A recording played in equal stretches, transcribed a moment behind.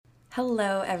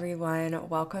Hello, everyone.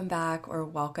 Welcome back, or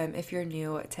welcome if you're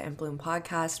new to In Bloom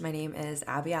Podcast. My name is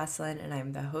Abby Aslin, and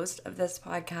I'm the host of this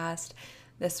podcast.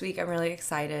 This week, I'm really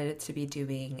excited to be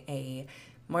doing a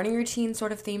morning routine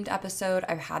sort of themed episode.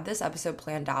 I've had this episode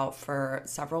planned out for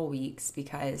several weeks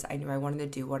because I knew I wanted to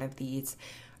do one of these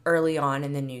early on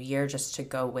in the new year just to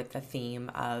go with the theme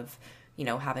of,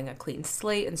 having a clean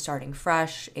slate and starting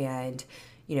fresh. And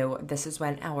this is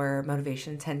when our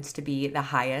motivation tends to be the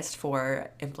highest for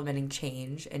implementing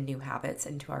change and new habits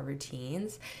into our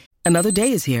routines. Another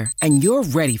day is here, and you're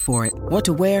ready for it. What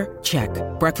to wear? Check.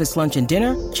 Breakfast, lunch, and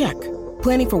dinner? Check.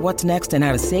 Planning for what's next and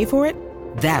how to save for it?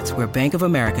 That's where Bank of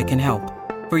America can help.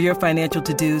 For your financial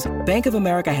to-dos, Bank of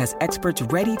America has experts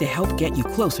ready to help get you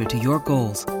closer to your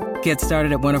goals. Get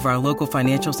started at one of our local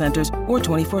financial centers or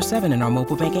 24/7 in our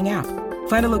mobile banking app.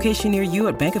 Find a location near you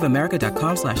at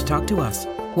bankofamerica.com/talktous.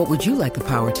 What would you like the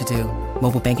power to do?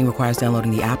 Mobile banking requires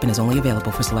downloading the app and is only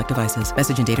available for select devices.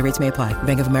 Message and data rates may apply.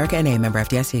 Bank of America N.A., member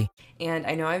FDIC. And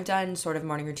I know I've done sort of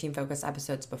morning routine focused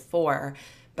episodes before,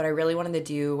 but I really wanted to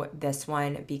do this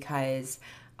one because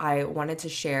I wanted to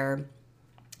share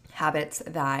habits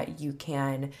that you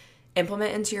can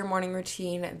implement into your morning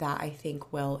routine that I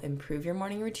think will improve your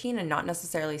morning routine, and not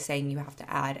necessarily saying you have to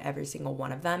add every single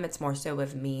one of them. It's more so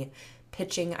of me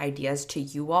pitching ideas to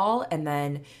you all, and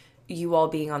then you all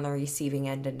being on the receiving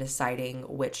end and deciding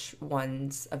which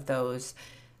ones of those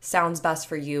sounds best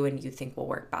for you and you think will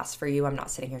work best for you. I'm not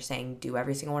sitting here saying do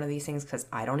every single one of these things because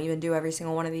I don't even do every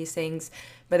single one of these things,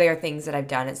 but they are things that I've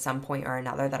done at some point or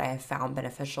another that I have found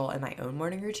beneficial in my own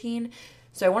morning routine.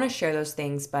 So I want to share those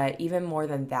things, but even more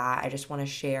than that, I just want to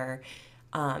share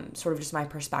sort of just my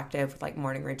perspective with like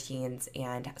morning routines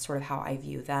and sort of how I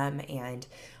view them, and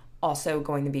also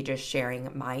going to be just sharing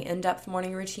my in-depth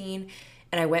morning routine.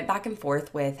 And I went back and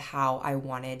forth with how I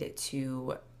wanted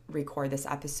to record this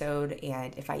episode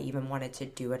and if I even wanted to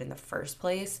do it in the first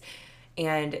place.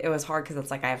 And it was hard because it's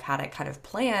like I've had it kind of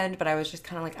planned, but I was just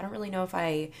kind of like, I don't really know if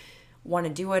I want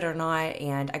to do it or not.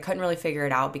 And I couldn't really figure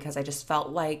it out because I just felt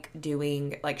like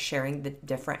sharing the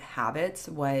different habits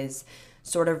was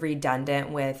sort of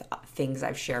redundant with things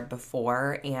I've shared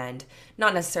before, and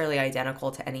not necessarily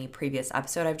identical to any previous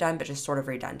episode I've done, but just sort of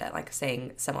redundant, like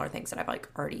saying similar things that I've like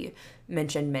already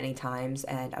mentioned many times.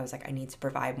 And I was like, I need to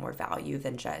provide more value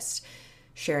than just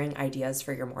sharing ideas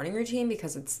for your morning routine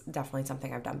because it's definitely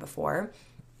something I've done before.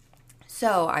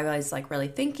 So I was like really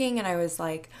thinking, and I was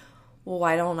like, well,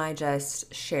 why don't I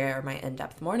just share my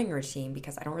in-depth morning routine?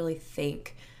 Because I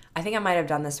think I might have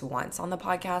done this once on the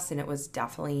podcast, and it was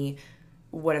definitely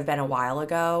would have been a while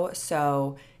ago.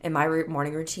 So, and my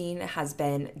morning routine has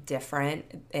been different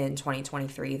in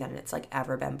 2023 than it's like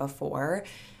ever been before.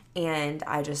 And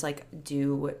I just like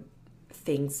do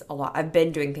things a lot. I've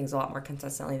been doing things a lot more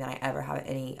consistently than I ever have at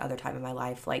any other time in my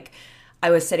life. Like I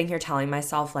was sitting here telling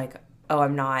myself like, oh,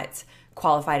 I'm not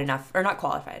qualified enough, or not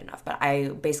qualified enough, but I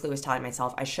basically was telling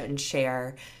myself I shouldn't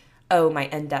share my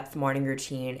in-depth morning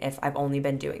routine if I've only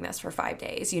been doing this for 5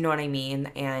 days. You know what I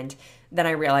mean? And then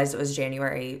I realized it was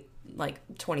January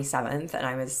 27th, and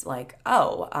I was like,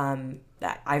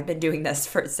 that I've been doing this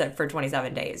for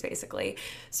 27 days basically.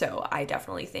 So I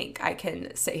definitely think I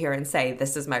can sit here and say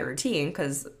this is my routine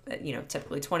because,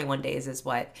 typically 21 days is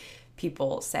what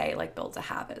people say like builds a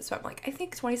habit. So I'm like, I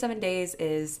think 27 days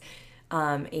is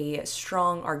a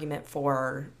strong argument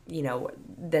for,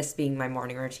 this being my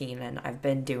morning routine, and I've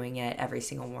been doing it every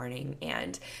single morning,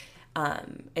 and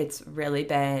it's really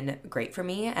been great for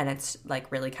me, and it's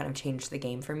like really kind of changed the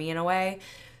game for me in a way.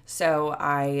 So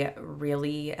I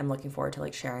really am looking forward to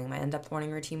like sharing my in-depth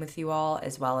morning routine with you all,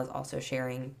 as well as also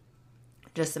sharing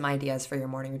just some ideas for your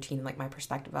morning routine, like my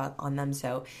perspective on them.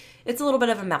 So it's a little bit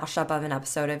of a mashup of an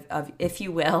episode of if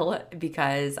you will,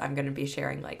 because I'm going to be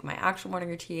sharing like my actual morning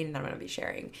routine, and then I'm going to be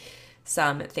sharing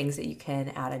some things that you can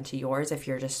add into yours if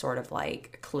you're just sort of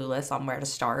like clueless on where to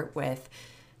start with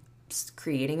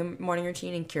creating a morning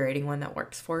routine and curating one that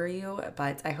works for you.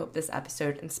 But I hope this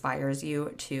episode inspires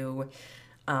you to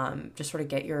just sort of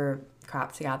get your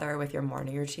crap together with your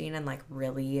morning routine and like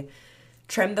really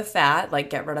trim the fat,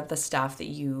 like get rid of the stuff that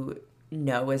you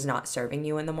know is not serving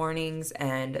you in the mornings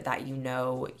and that you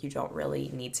don't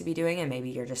really need to be doing, and maybe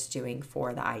you're just doing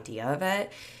for the idea of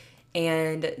it,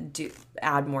 and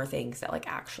add more things that like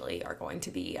actually are going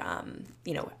to be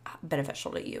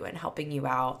beneficial to you and helping you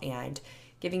out and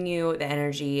giving you the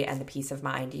energy and the peace of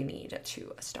mind you need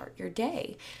to start your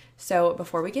day. So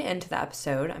before we get into the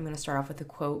episode, I'm going to start off with a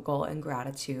quote, goal, and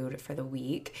gratitude for the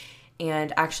week.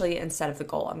 And actually, instead of the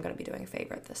goal, I'm going to be doing a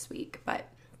favorite this week. But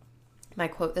my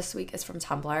quote this week is from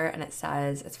Tumblr, and it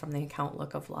says, it's from the account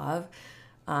Look of Love.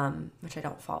 which I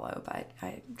don't follow, but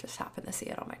I just happen to see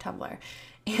it on my Tumblr.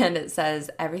 And it says,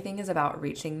 everything is about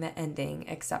reaching the ending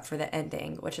except for the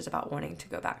ending, which is about wanting to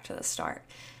go back to the start.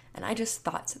 And I just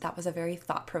thought that was a very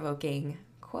thought-provoking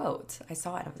quote. I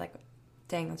saw it and I was like,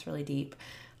 dang, that's really deep.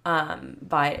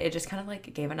 But it just kind of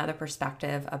like gave another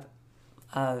perspective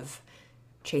of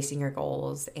chasing your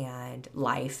goals and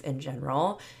life in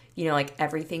general. You know, like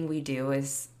everything we do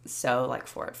is so like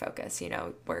forward focused. You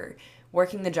know, we're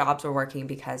working the jobs we're working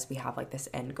because we have like this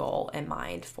end goal in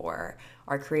mind for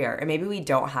our career. And maybe we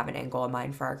don't have an end goal in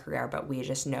mind for our career, but we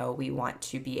just know we want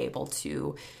to be able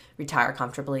to retire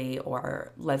comfortably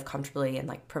or live comfortably and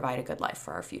like provide a good life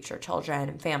for our future children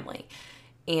and family.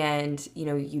 And, you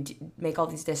know, you make all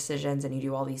these decisions and you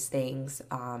do all these things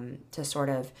to sort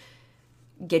of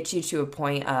get you to a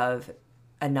point of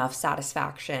enough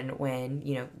satisfaction when,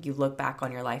 you know, you look back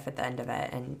on your life at the end of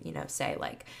it and, you know, say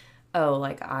like, oh,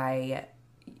 like I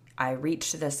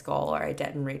reached this goal or I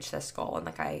didn't reach this goal and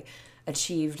like I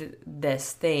achieved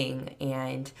this thing.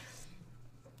 And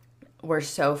we're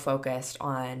so focused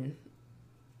on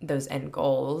those end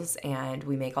goals and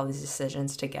we make all these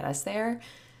decisions to get us there.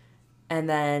 And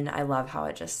then I love how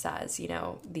it just says, you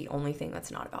know, the only thing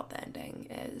that's not about the ending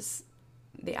is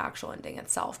the actual ending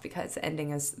itself, because the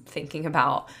ending is thinking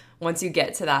about, once you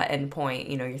get to that end point,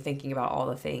 you know, you're thinking about all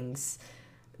the things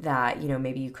that, you know,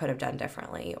 maybe you could have done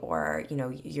differently, or, you know,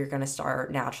 you're going to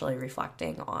start naturally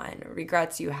reflecting on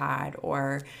regrets you had,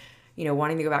 or, you know,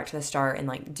 wanting to go back to the start and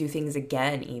like do things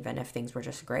again, even if things were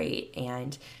just great.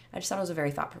 And I just thought it was a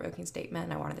very thought-provoking statement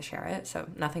and I wanted to share it. So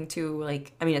nothing too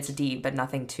like, I mean, it's deep, but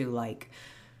nothing too like,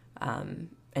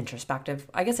 introspective.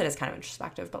 I guess it is kind of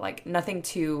introspective, but like nothing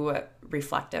too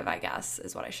reflective, I guess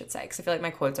is what I should say. Cause I feel like my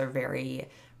quotes are very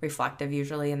reflective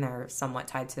usually and they're somewhat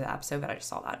tied to the episode, but I just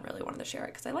saw that and really wanted to share it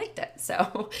because I liked it.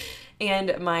 So,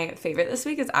 and my favorite this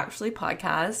week is actually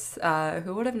podcasts.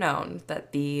 Who would have known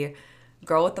that the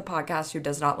girl with the podcast who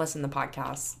does not listen to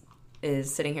podcasts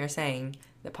is sitting here saying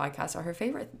that podcasts are her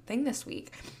favorite thing this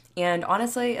week. And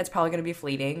honestly, it's probably going to be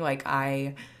fleeting. Like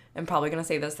I'm probably going to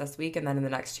say this week, and then in the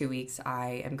next 2 weeks,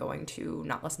 I am going to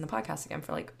not listen to podcasts again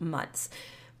for like months.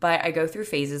 But I go through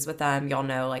phases with them. Y'all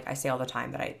know, like I say all the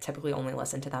time that I typically only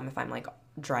listen to them if I'm like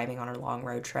driving on a long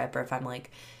road trip, or if I'm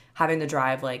like having to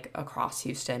drive like across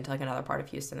Houston to like another part of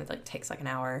Houston that like takes like an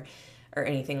hour or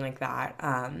anything like that.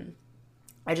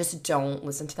 I just don't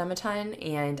listen to them a ton.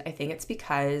 And I think it's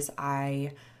because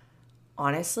I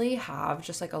honestly have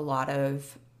just like a lot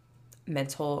of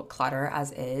mental clutter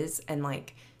as is, and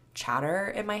like chatter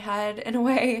in my head in a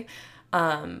way.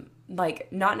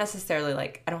 Like not necessarily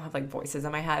like I don't have like voices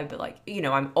in my head, but like, you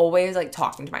know, I'm always like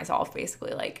talking to myself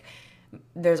basically. Like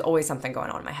there's always something going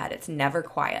on in my head. It's never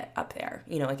quiet up there.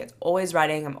 You know, like it's always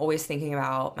writing. I'm always thinking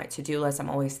about my to-do list. I'm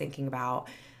always thinking about,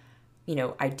 you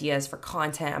know, ideas for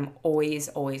content. I'm always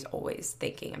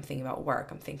thinking. I'm thinking about work.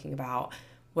 I'm thinking about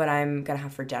what I'm going to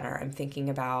have for dinner. I'm thinking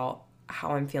about how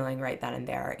I'm feeling right then and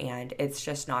there. And it's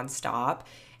just nonstop.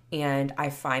 And I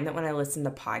find that when I listen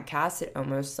to podcasts, it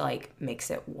almost like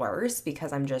makes it worse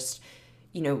because I'm just,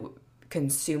 you know,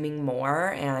 consuming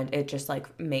more, and it just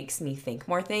like makes me think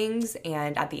more things.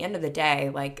 And at the end of the day,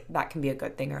 like that can be a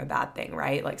good thing or a bad thing,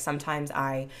 right? Like sometimes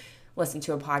I listen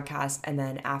to a podcast and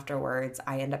then afterwards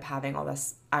I end up having all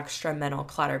this extra mental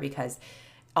clutter because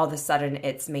all of a sudden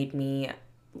it's made me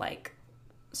like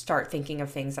start thinking of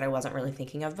things that I wasn't really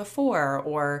thinking of before,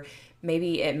 or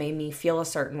maybe it made me feel a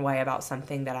certain way about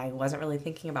something that I wasn't really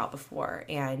thinking about before.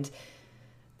 And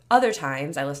other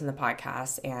times I listen to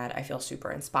podcasts and I feel super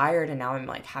inspired, and now I'm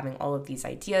like having all of these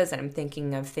ideas and I'm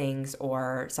thinking of things,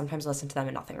 or sometimes listen to them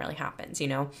and nothing really happens, you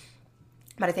know?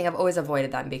 But I think I've always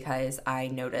avoided them because I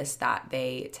noticed that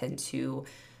they tend to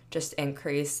just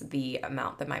increase the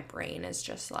amount that my brain is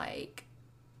just like,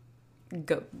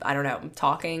 I don't know,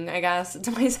 talking, I guess,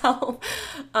 to myself.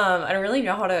 I don't really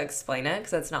know how to explain it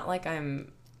because it's not like I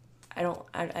don't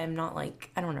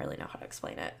really know how to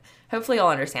explain it. Hopefully you'll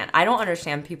understand. I don't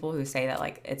understand people who say that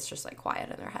like it's just like quiet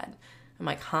in their head. I'm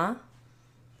like, huh?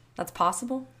 That's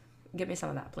possible? Give me some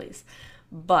of that, please.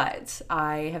 But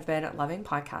I have been loving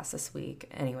podcasts this week.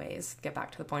 Anyways, get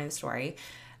back to the point of the story.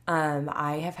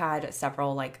 I have had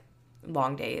several like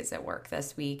long days at work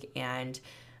this week, and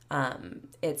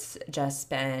it's just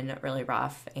been really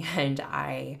rough. And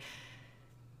I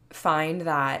find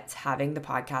that having the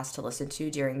podcast to listen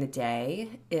to during the day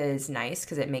is nice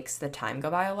because it makes the time go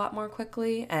by a lot more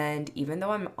quickly. And even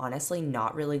though I'm honestly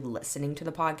not really listening to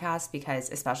the podcast, because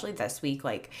especially this week,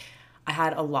 like I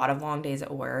had a lot of long days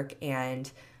at work, and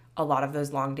a lot of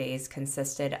those long days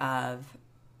consisted of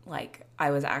like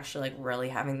I was actually like really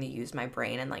having to use my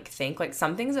brain and like think. Like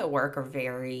some things at work are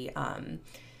very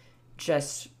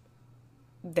just,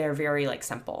 they're very like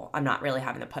simple. I'm not really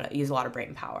having to use a lot of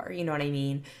brain power, you know what I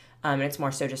mean? And it's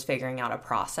more so just figuring out a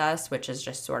process, which is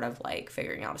just sort of like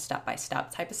figuring out a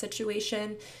step-by-step type of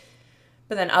situation.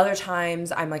 But then other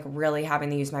times I'm like really having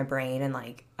to use my brain and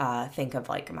like think of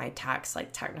like my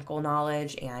technical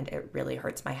knowledge, and it really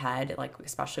hurts my head, like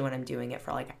especially when I'm doing it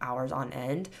for like hours on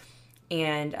end.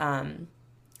 And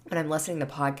when I'm listening to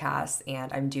podcasts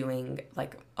and I'm doing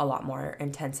like a lot more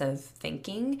intensive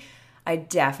thinking, I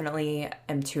definitely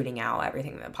am tuning out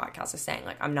everything that the podcast is saying.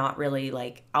 Like I'm not really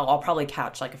like, I'll probably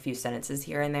catch like a few sentences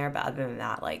here and there, but other than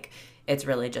that, like it's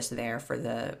really just there for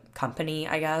the company,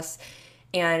 I guess.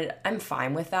 And I'm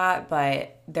fine with that,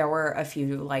 but there were a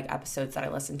few like episodes that I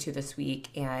listened to this week,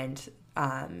 and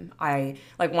I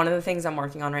like one of the things I'm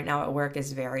working on right now at work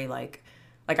is very like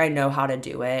I know how to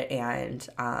do it, and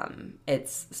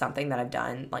it's something that I've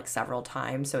done like several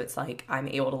times. So it's like I'm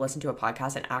able to listen to a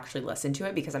podcast and actually listen to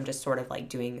it because I'm just sort of like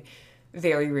doing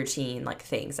very routine like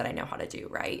things that I know how to do,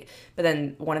 right? But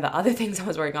then one of the other things I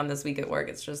was working on this week at work,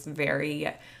 it's just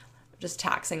just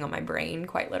taxing on my brain,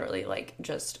 quite literally, like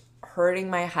just hurting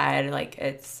my head. Like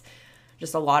it's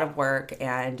just a lot of work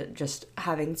and just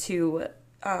having to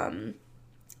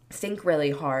think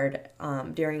really hard.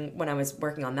 During when I was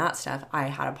working on that stuff, I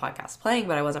had a podcast playing,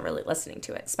 but I wasn't really listening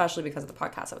to it, especially because of the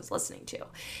podcast I was listening to.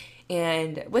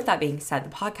 And with that being said,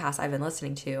 the podcasts I've been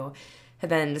listening to have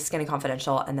been Skinny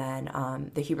Confidential and then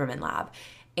the Huberman Lab.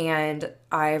 And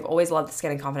I've always loved the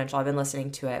Skinny Confidential. I've been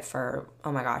listening to it for,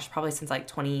 oh my gosh, probably since like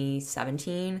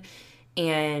 2017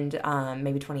 and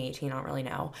maybe 2018, I don't really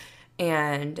know.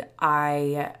 And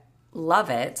I love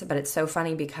it, but it's so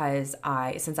funny because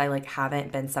since I like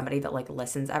haven't been somebody that like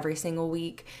listens every single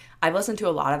week, I've listened to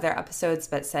a lot of their episodes,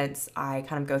 but since I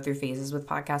kind of go through phases with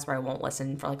podcasts where I won't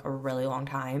listen for like a really long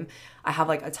time, I have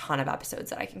like a ton of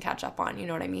episodes that I can catch up on, you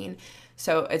know what I mean?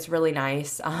 So it's really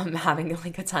nice having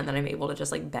like a ton that I'm able to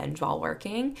just like binge while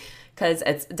working, because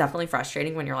it's definitely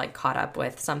frustrating when you're like caught up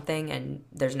with something and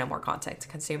there's no more content to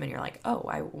consume and you're like, oh,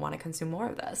 I want to consume more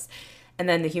of this. And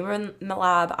then the Huberman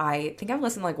Lab, I think I've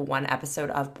listened to like one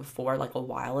episode of before, like a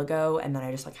while ago, and then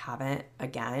I just like haven't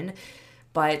again.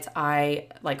 But I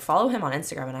like follow him on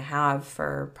Instagram, and I have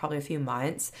for probably a few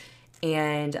months,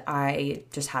 and I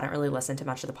just hadn't really listened to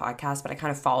much of the podcast, but I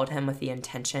kind of followed him with the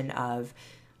intention of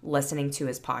listening to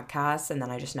his podcast, and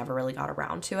then I just never really got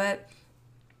around to it.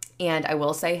 And I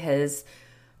will say his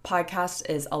podcast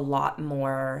is a lot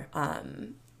more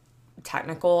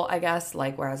technical, I guess,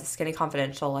 like whereas Skinny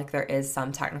Confidential, like there is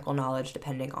some technical knowledge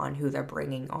depending on who they're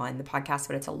bringing on the podcast,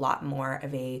 but it's a lot more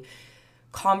of a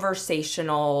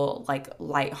conversational, like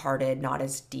lighthearted, not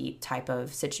as deep type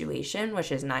of situation,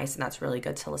 which is nice, and that's really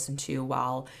good to listen to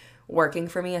while working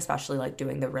for me, especially like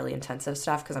doing the really intensive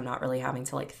stuff, because I'm not really having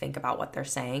to like think about what they're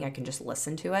saying. I can just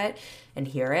listen to it and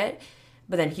hear it.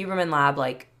 But then Huberman Lab,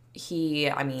 like he's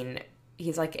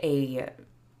like a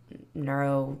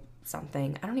neuro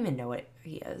something. I don't even know what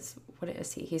he is. What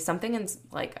is he? He's something in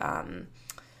like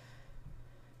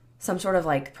some sort of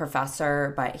like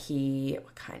professor, but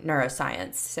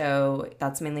neuroscience. So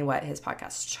that's mainly what his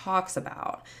podcast talks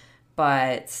about,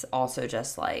 but also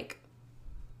just like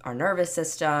our nervous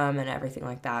system and everything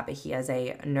like that. But he has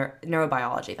a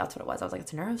neurobiology. That's what it was. I was like,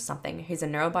 it's neuro something. He's a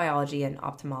neurobiology and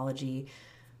ophthalmology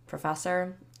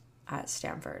professor at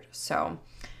Stanford. So,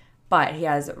 but he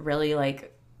has really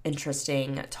like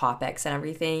interesting topics and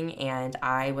everything. And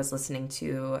I was listening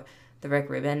to the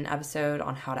Rick Rubin episode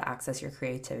on how to access your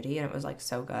creativity, and it was like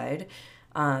so good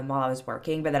while I was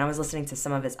working. But then I was listening to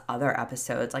some of his other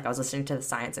episodes. Like I was listening to the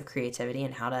science of creativity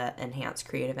and how to enhance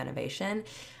creative innovation.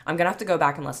 I'm gonna have to go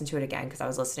back and listen to it again, because I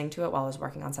was listening to it while I was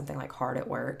working on something like hard at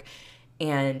work,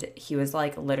 and he was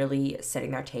like literally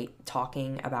sitting there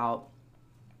talking about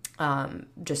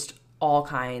just all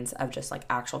kinds of just like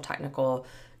actual technical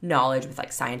knowledge with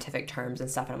like scientific terms and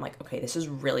stuff. And I'm like, okay, this is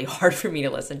really hard for me to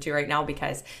listen to right now,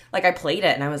 because like I played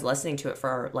it and I was listening to it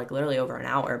for like literally over an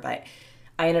hour, but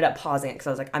I ended up pausing it because I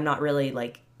was like, I'm not really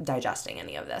like digesting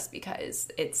any of this, because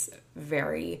it's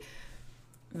very,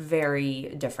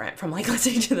 very different from like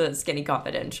listening to the Skinny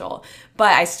Confidential.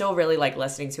 But I still really like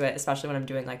listening to it, especially when I'm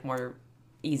doing like more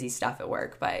easy stuff at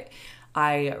work. But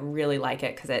I really like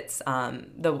it because it's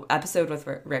the episode with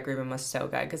Rick Rubin was so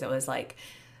good, because it was like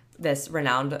this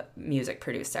renowned music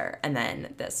producer and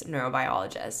then this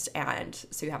neurobiologist, and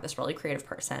so you have this really creative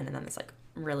person and then this like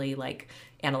really like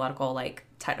analytical, like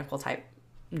technical type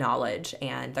knowledge,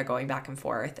 and they're going back and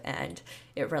forth, and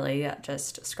it really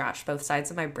just scratched both sides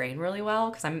of my brain really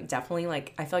well, because I'm definitely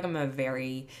like, I feel like I'm a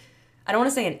very I don't want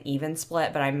to say an even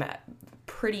split, but I'm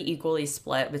pretty equally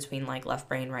split between like left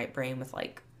brain, right brain with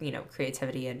like, you know,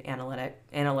 creativity and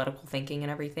analytical thinking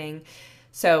and everything.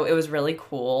 So it was really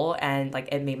cool, and like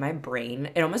it made my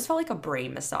brain, it almost felt like a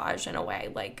brain massage in a way.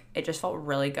 Like it just felt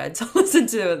really good to listen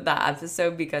to that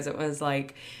episode, because it was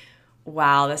like,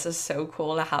 wow, this is so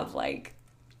cool to have like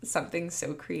something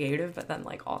so creative, but then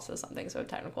like also something so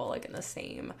technical like in the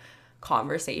same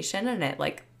conversation, and it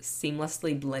like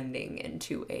seamlessly blending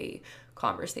into a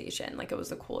conversation. Like it was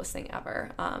the coolest thing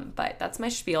ever. But that's my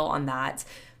spiel on that.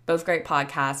 Both great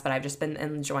podcasts, but I've just been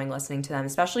enjoying listening to them,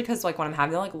 especially because like when I'm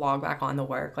having to like log back on the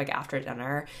work like after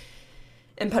dinner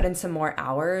and put in some more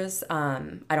hours. I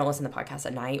don't listen to podcasts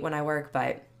at night when I work,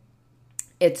 but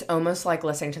it's almost like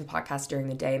listening to the podcast during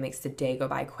the day makes the day go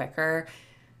by quicker.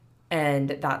 And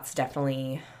that's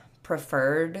definitely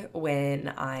preferred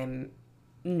when I'm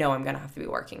going to have to be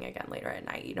working again later at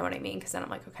night. You know what I mean? Because then I'm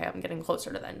like, okay, I'm getting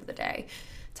closer to the end of the day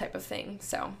type of thing.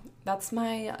 So that's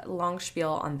my long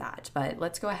spiel on that. But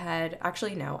let's go ahead.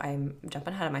 Actually, no, I'm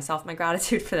jumping ahead of myself. My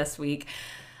gratitude for this week.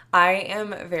 I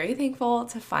am very thankful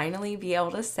to finally be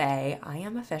able to say I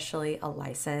am officially a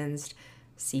licensed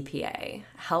CPA.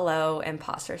 Hello,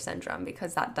 imposter syndrome,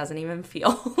 because that doesn't even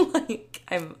feel like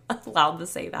I'm allowed to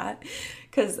say that.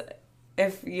 Because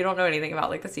if you don't know anything about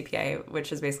like the CPA,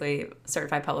 which is basically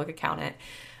certified public accountant,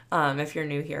 if you're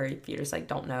new here, if you just like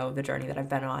don't know the journey that I've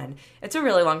been on, it's a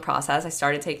really long process. I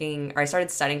started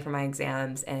studying for my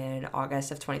exams in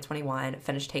August of 2021,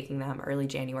 finished taking them early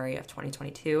January of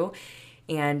 2022.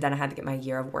 And then I had to get my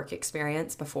year of work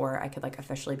experience before I could like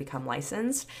officially become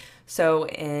licensed. So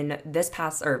in this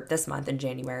month in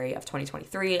January of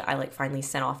 2023, I like finally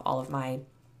sent off all of my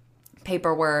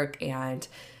paperwork and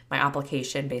my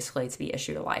application basically to be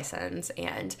issued a license.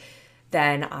 And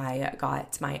then I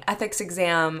got my ethics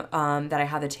exam that I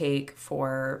had to take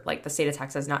for like the state of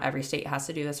Texas. Not every state has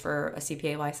to do this for a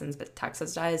CPA license, but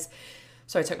Texas does.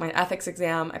 So I took my ethics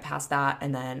exam, I passed that,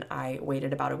 and then I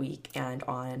waited about a week, and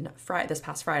on this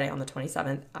past Friday, on the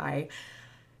 27th, I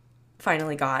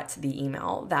finally got the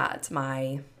email that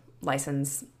my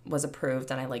license was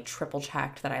approved, and I like triple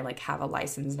checked that I like have a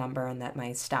license number and that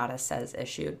my status says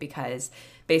issued, because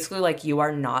basically like you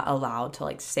are not allowed to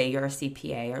like say you're a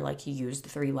CPA or like use the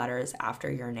 3 letters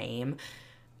after your name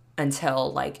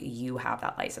until like you have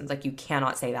that license. Like you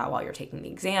cannot say that while you're taking the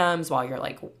exams, while you're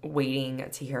like waiting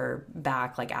to hear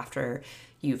back, like after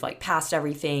you've like passed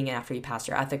everything and after you pass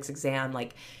your ethics exam.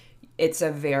 Like it's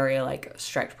a very like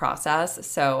strict process.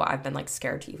 So I've been like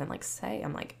scared to even like say,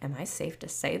 I'm like, am I safe to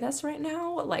say this right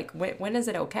now? Like when is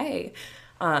it okay?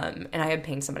 And I had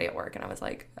pinged somebody at work and I was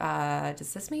like,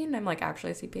 does this mean I'm like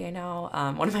actually a CPA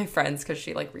now? One of my friends, because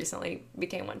she like recently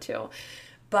became one too.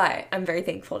 But I'm very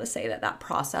thankful to say that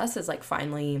process is like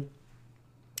finally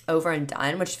over and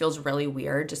done, which feels really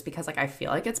weird just because like I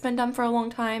feel like it's been done for a long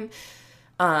time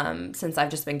since I've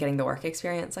just been getting the work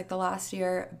experience like the last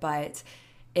year. But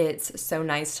it's so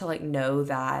nice to like know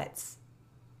that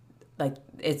like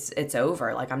it's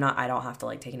over. Like I don't have to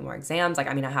like take any more exams. Like,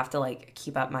 I mean, I have to like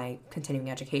keep up my continuing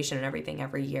education and everything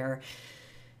every year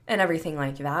and everything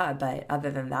like that. But other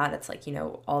than that, it's like, you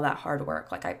know, all that hard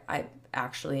work. Like I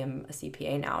actually am a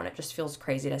CPA now, and it just feels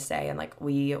crazy to say. And like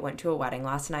we went to a wedding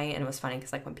last night, and it was funny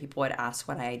because like when people would ask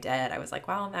what I did, I was like,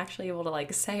 wow, I'm actually able to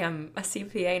like say I'm a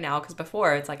CPA now, because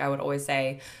before it's like I would always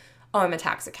say, oh, I'm a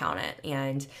tax accountant.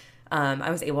 And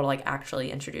I was able to like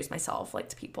actually introduce myself like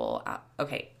to people.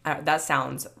 That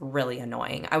sounds really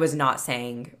annoying. I was not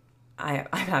saying I'm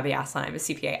Abby Aslan, I'm a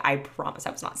CPA. I promise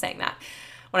I was not saying that.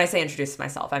 When I say introduce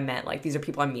myself, I meant like these are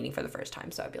people I'm meeting for the first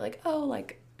time. So I'd be like, oh,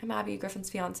 like I'm Abby, Griffin's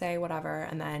fiance, whatever.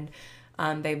 And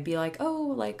then they'd be like,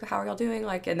 oh, like how are y'all doing?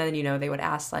 Like, and then, you know, they would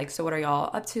ask like, so what are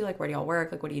y'all up to? Like, where do y'all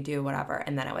work? Like, what do you do? Whatever.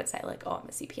 And then I would say like, oh, I'm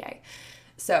a CPA.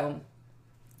 So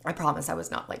I promise I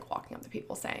was not like walking up to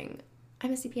people saying,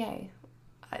 I'm a CPA.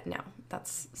 No,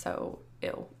 that's so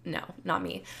ew. No, not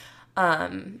me.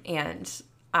 And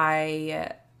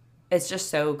it's just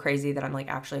so crazy that I'm like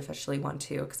actually officially one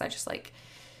too, because I just like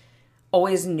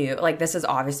always knew, like, this is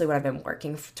obviously what I've been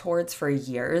working towards for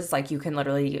years. Like, you can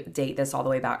literally date this all the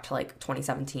way back to like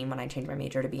 2017 when I changed my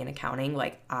major to be in accounting.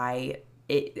 Like,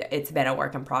 it's been a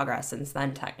work in progress since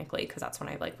then, technically, because that's when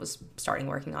I like was starting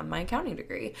working on my accounting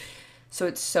degree. So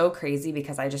it's so crazy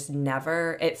because I just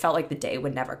never, it felt like the day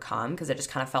would never come, because it just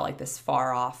kind of felt like this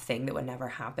far off thing that would never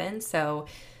happen. So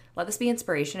let this be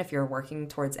inspiration if you're working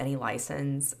towards any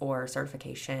license or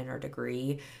certification or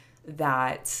degree,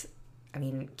 that, I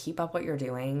mean, keep up what you're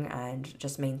doing and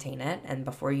just maintain it. And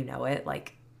before you know it,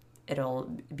 like,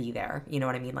 it'll be there. You know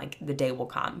what I mean? Like, the day will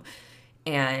come.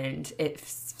 And it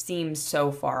seems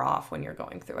so far off when you're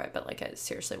going through it, but like it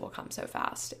seriously will come so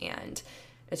fast. And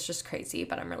it's just crazy,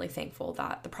 but I'm really thankful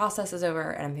that the process is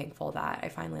over, and I'm thankful that I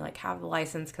finally like have the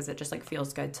license, because it just like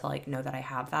feels good to like know that I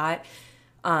have that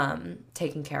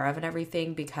taken care of and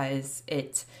everything, because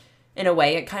it, in a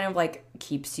way, it kind of like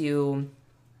keeps you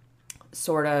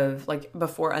sort of like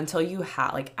before, until you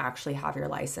like actually have your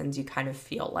license, you kind of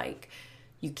feel like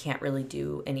you can't really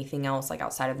do anything else like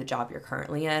outside of the job you're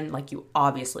currently in. Like you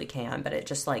obviously can, but it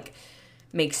just like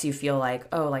makes you feel like,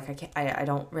 oh, like I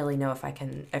don't really know if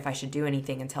I should do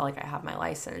anything until like I have my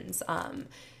license.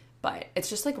 But it's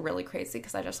just like really crazy,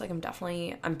 because I just like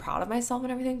I'm proud of myself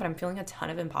and everything, but I'm feeling a ton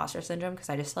of imposter syndrome, because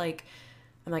I just like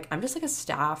I'm just like a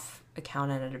staff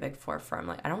accountant at a Big Four firm.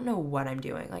 Like I don't know what I'm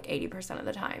doing like 80% of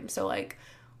the time. So like,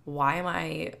 why am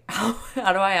I, how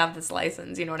do I have this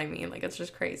license? You know what I mean? Like, it's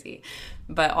just crazy.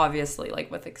 But obviously, like,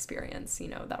 with experience, you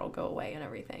know, that'll go away and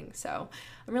everything. So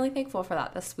I'm really thankful for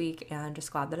that this week, and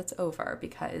just glad that it's over,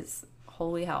 because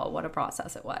holy hell, what a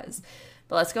process it was.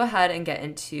 But let's go ahead and get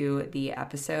into the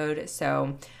episode.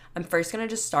 So I'm first going to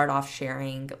just start off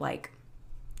sharing, like,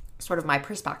 sort of my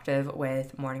perspective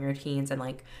with morning routines, and,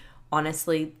 like,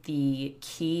 honestly, the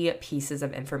key pieces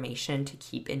of information to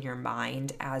keep in your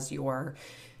mind as you're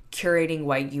curating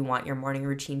what you want your morning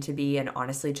routine to be, and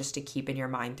honestly just to keep in your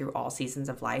mind through all seasons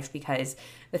of life. Because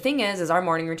the thing is our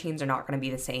morning routines are not going to be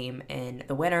the same in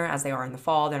the winter as they are in the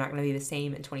fall. They're not going to be the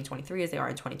same in 2023 as they are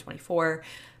in 2024.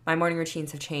 My morning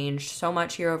routines have changed so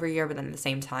much year over year, but then at the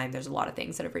same time, there's a lot of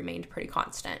things that have remained pretty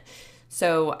constant.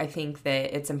 So I think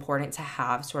that it's important to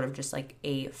have sort of just like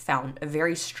a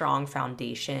very strong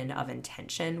foundation of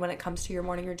intention when it comes to your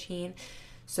morning routine,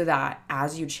 so that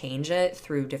as you change it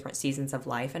through different seasons of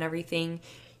life and everything,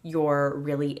 you're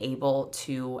really able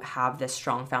to have this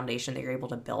strong foundation that you're able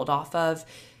to build off of.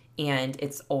 And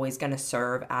it's always going to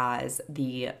serve as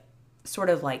the sort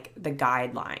of like the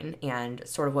guideline and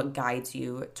sort of what guides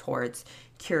you towards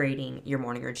curating your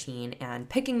morning routine and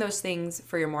picking those things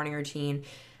for your morning routine.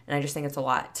 And I just think it's a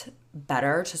lot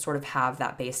better to sort of have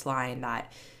that baseline,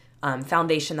 that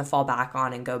foundation to fall back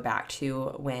on and go back to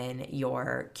when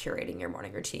you're curating your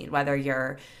morning routine, whether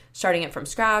you're starting it from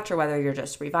scratch or whether you're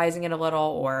just revising it a little,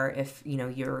 or if, you know,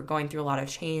 you're going through a lot of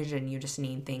change and you just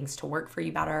need things to work for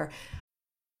you better.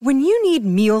 When you need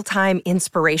mealtime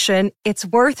inspiration, it's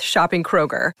worth shopping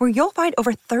Kroger, where you'll find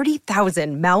over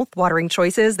 30,000 mouth-watering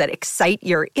choices that excite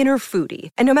your inner foodie.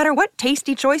 And no matter what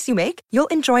tasty choice you make, you'll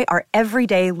enjoy our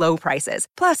everyday low prices,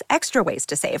 plus extra ways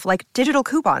to save, like digital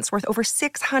coupons worth over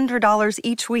 $600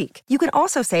 each week. You can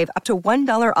also save up to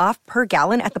 $1 off per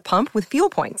gallon at the pump with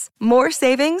fuel points. More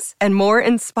savings and more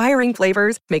inspiring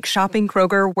flavors make shopping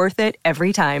Kroger worth it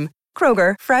every time.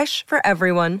 Kroger, fresh for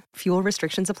everyone. Fuel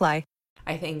restrictions apply.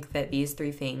 I think that these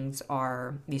three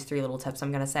little tips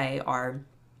I'm going to say are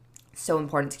so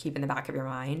important to keep in the back of your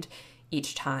mind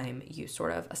each time you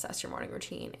sort of assess your morning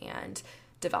routine and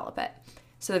develop it.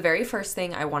 So the very first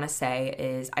thing I want to say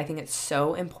is I think it's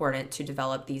so important to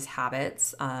develop these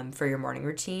habits for your morning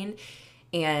routine,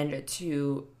 and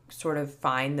to sort of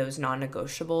find those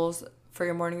non-negotiables for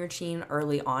your morning routine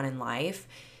early on in life.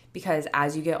 Because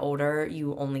as you get older,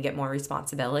 you only get more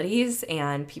responsibilities,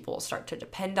 and people start to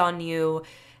depend on you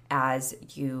as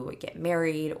you get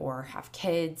married or have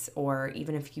kids, or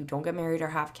even if you don't get married or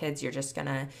have kids, you're just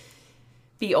gonna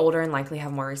be older and likely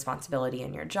have more responsibility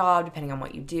in your job, depending on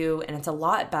what you do. And it's a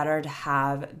lot better to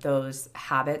have those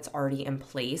habits already in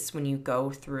place when you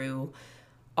go through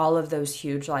all of those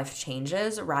huge life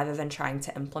changes, rather than trying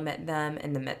to implement them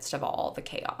in the midst of all the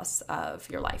chaos of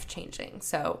your life changing.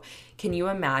 So can you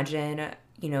imagine,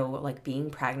 you know, like being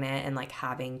pregnant and like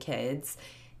having kids,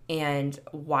 and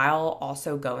while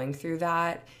also going through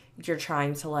that, you're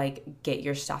trying to like get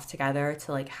your stuff together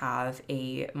to like have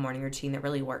a morning routine that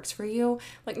really works for you?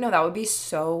 Like, no, that would be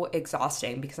so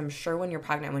exhausting, because I'm sure when you're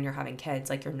pregnant, when you're having kids,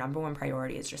 like your number one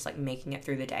priority is just like making it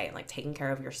through the day and like taking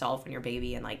care of yourself and your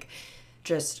baby, and like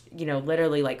just, you know,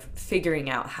 literally like figuring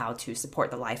out how to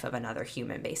support the life of another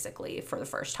human basically for the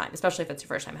first time, especially if it's your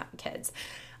first time having kids.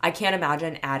 I can't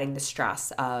imagine adding the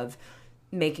stress of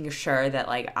making sure that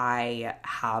like I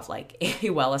have like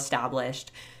a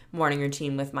well-established morning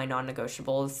routine with my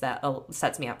non-negotiables that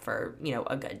sets me up for, you know,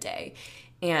 a good day.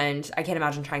 And I can't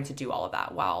imagine trying to do all of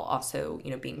that while also, you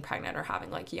know, being pregnant or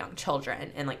having like young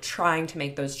children, and like trying to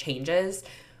make those changes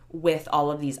with all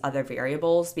of these other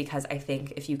variables. Because I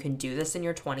think if you can do this in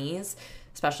your 20s,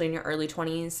 especially in your early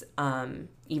 20s,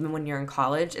 even when you're in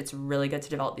college, it's really good to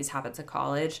develop these habits in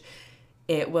college.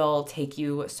 It will take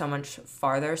you so much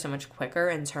farther, so much quicker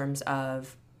in terms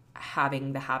of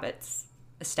having the habits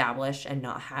established and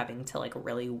not having to like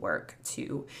really work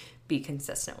to be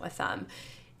consistent with them.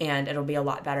 And it'll be a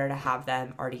lot better to have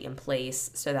them already in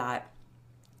place so that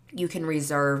you can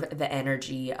reserve the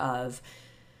energy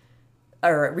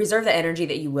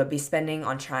that you would be spending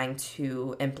on trying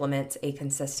to implement a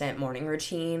consistent morning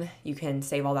routine. You can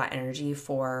save all that energy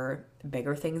for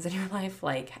bigger things in your life,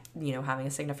 like, you know, having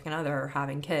a significant other or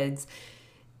having kids,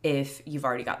 if you've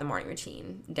already got the morning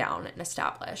routine down and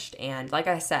established. And like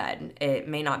I said, it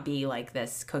may not be like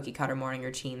this cookie cutter morning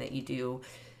routine that you do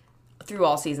through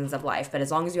all seasons of life, but as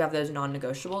long as you have those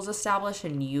non-negotiables established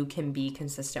and you can be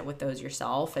consistent with those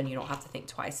yourself and you don't have to think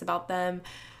twice about them,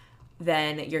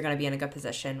 then you're going to be in a good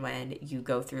position when you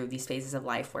go through these phases of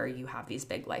life where you have these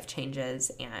big life changes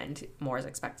and more is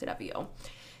expected of you.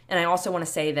 And I also want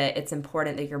to say that it's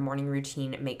important that your morning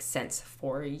routine makes sense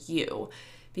for you,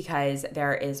 because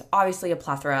there is obviously a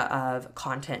plethora of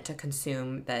content to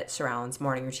consume that surrounds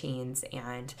morning routines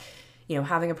and, you know,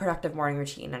 having a productive morning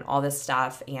routine and all this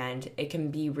stuff. And it can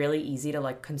be really easy to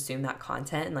like consume that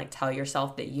content and like tell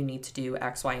yourself that you need to do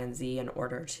X, Y, and Z in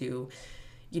order to,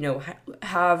 you know,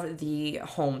 have the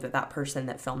home that person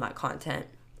that filmed that content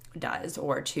does,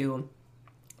 or to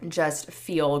just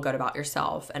feel good about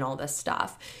yourself and all this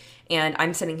stuff. And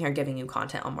I'm sitting here giving you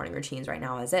content on morning routines right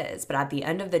now as is, but at the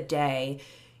end of the day,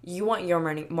 you want your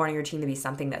morning routine to be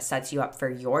something that sets you up for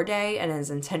your day and is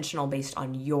intentional based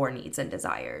on your needs and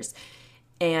desires.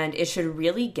 And it should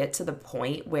really get to the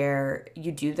point where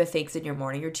you do the things in your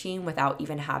morning routine without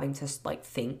even having to like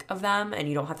think of them, and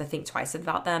you don't have to think twice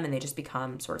about them, and they just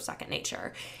become sort of second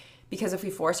nature. Because if we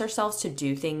force ourselves to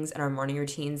do things in our morning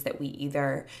routines that we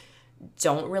either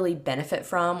don't really benefit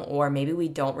from or maybe we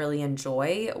don't really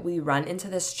enjoy, we run into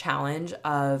this challenge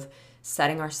of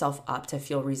setting ourselves up to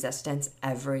feel resistance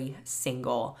every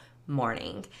single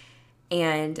morning.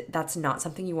 And that's not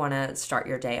something you want to start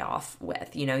your day off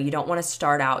with. You know, you don't want to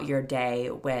start out your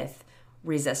day with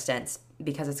resistance,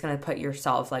 because it's going to put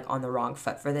yourself like on the wrong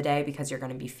foot for the day, because you're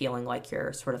going to be feeling like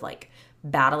you're sort of like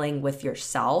battling with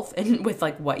yourself and with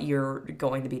like what you're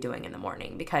going to be doing in the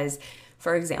morning. Because,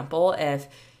 for example, if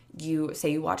you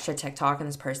say you watched a TikTok and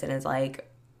this person is like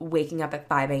waking up at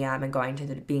 5 a.m. and going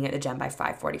to being at the gym by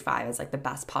 5:45 is like the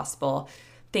best possible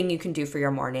thing you can do for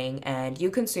your morning, and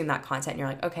you consume that content and you're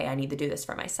like, okay, I need to do this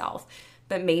for myself.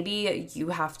 But maybe you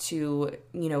have to,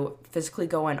 you know, physically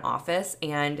go in office,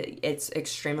 and it's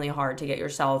extremely hard to get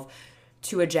yourself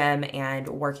to a gym and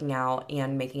working out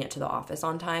and making it to the office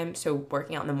on time. So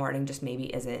working out in the morning just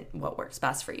maybe isn't what works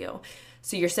best for you.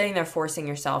 So you're sitting there forcing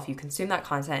yourself, you consume that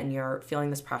content and you're feeling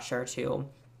this pressure to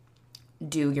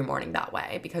do your morning that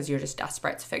way because you're just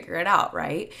desperate to figure it out,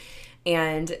 right?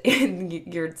 And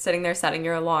you're sitting there setting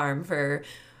your alarm for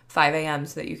 5 a.m.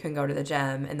 so that you can go to the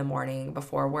gym in the morning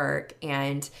before work.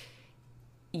 And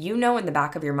you know in the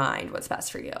back of your mind what's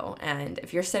best for you. And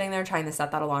if you're sitting there trying to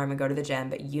set that alarm and go to the gym,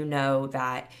 but you know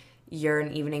that you're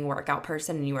an evening workout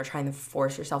person and you are trying to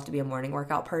force yourself to be a morning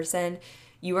workout person,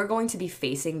 you are going to be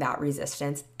facing that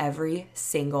resistance every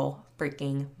single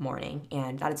freaking morning.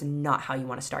 And that is not how you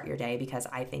want to start your day, because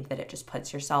I think that it just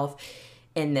puts yourself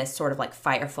in this sort of like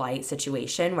fight or flight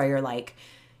situation where you're like,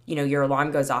 you know, your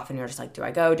alarm goes off and you're just like, do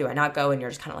I go? Do I not go? And you're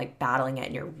just kind of like battling it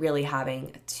and you're really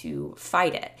having to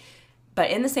fight it. But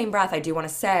in the same breath, I do want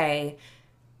to say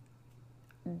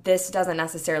this doesn't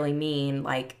necessarily mean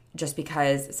like just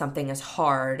because something is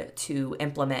hard to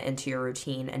implement into your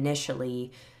routine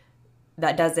initially,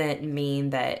 that doesn't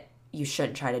mean that you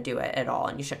shouldn't try to do it at all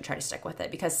and you shouldn't try to stick with it,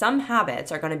 because some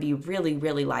habits are going to be really,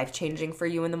 really life-changing for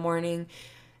you in the morning.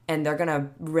 And they're going to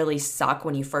really suck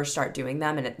when you first start doing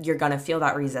them. And you're going to feel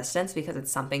that resistance because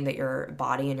it's something that your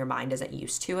body and your mind isn't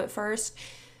used to at first.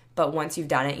 But once you've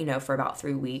done it, you know, for about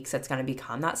 3 weeks, it's going to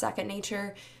become that second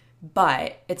nature.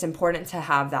 But it's important to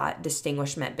have that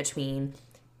distinguishment between,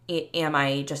 am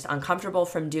I just uncomfortable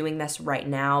from doing this right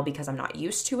now because I'm not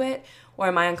used to it? Or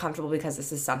am I uncomfortable because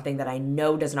this is something that I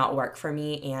know does not work for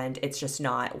me and it's just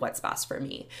not what's best for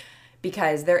me?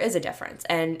 Because there is a difference.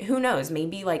 And who knows,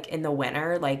 maybe like in the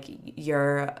winter, like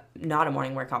you're not a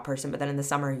morning workout person, but then in the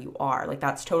summer you are. Like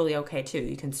that's totally okay too.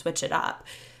 You can switch it up.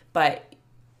 But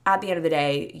at the end of the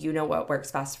day, you know what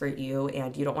works best for you,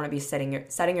 and you don't want to be setting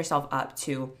yourself up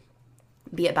to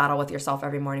be at battle with yourself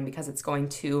every morning, because it's going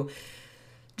to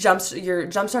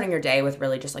jumpstarting your day with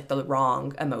really just like the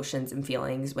wrong emotions and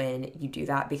feelings when you do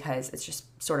that, because it's just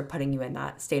sort of putting you in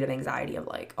that state of anxiety of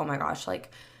like, oh my gosh,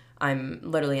 like I'm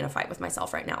literally in a fight with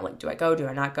myself right now. Like, do I go? Do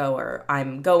I not go? Or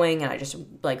I'm going and I just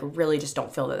like really just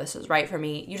don't feel that this is right for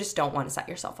me. You just don't want to set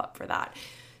yourself up for that.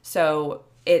 So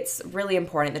it's really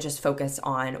important to just focus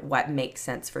on what makes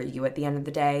sense for you at the end of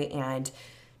the day, and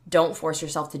don't force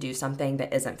yourself to do something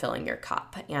that isn't filling your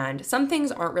cup. And some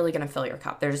things aren't really going to fill your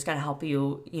cup. They're just going to help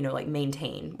you, like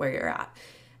maintain where you're at.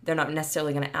 They're not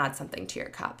necessarily going to add something to your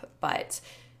cup,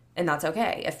 and that's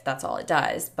okay if that's all it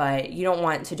does. But you don't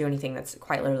want to do anything that's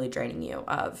quite literally draining you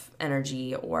of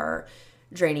energy or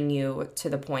draining you to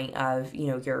the point of,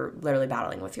 you're literally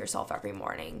battling with yourself every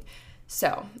morning.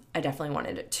 So I definitely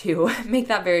wanted to make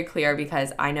that very clear,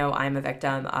 because I know I'm a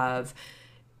victim of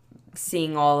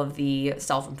seeing all of the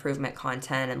self-improvement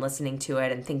content and listening to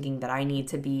it and thinking that I need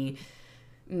to be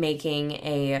making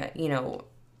a,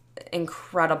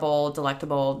 incredible,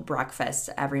 delectable breakfast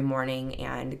every morning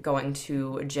and going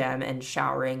to a gym and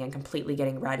showering and completely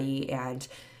getting ready and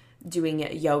doing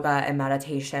yoga and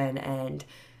meditation and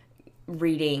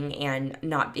reading and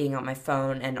not being on my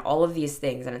phone and all of these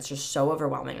things. And it's just so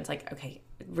overwhelming. It's like, okay,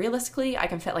 realistically, I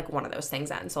can fit like one of those things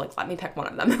in. So like, let me pick one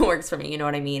of them that works for me. You know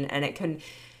what I mean? And it can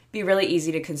be really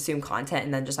easy to consume content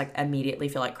and then just like immediately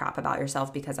feel like crap about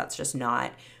yourself, because that's just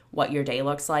not what your day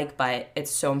looks like. But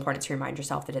it's so important to remind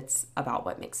yourself that it's about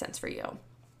what makes sense for you.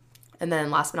 And then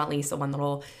last but not least, the one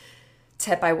little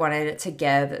tip I wanted to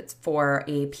give for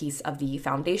a piece of the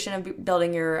foundation of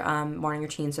building your morning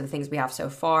routine, so the things we have so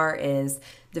far, is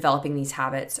developing these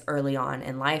habits early on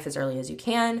in life, as early as you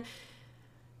can,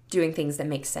 doing things that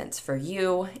make sense for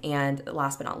you. And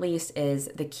last but not least is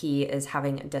the key is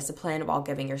having discipline while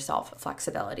giving yourself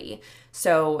flexibility.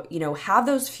 So, have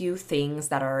those few things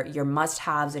that are your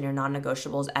must-haves and your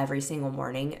non-negotiables every single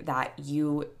morning that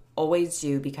you always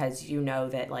do, because you know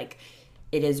that like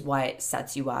it is what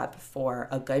sets you up for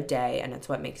a good day and it's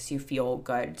what makes you feel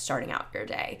good starting out your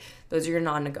day. Those are your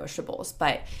non-negotiables.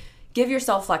 But give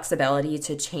yourself flexibility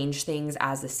to change things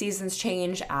as the seasons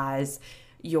change, as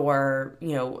your,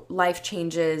 life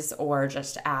changes, or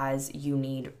just as you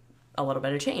need a little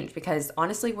bit of change. Because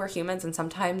honestly, we're humans and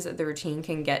sometimes the routine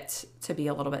can get to be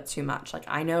a little bit too much. Like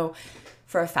I know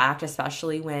for a fact,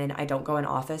 especially when I don't go in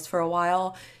office for a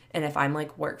while, and if I'm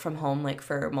like work from home like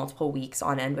for multiple weeks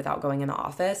on end without going in the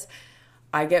office,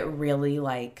 I get really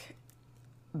like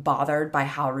bothered by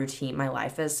how routine my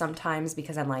life is sometimes,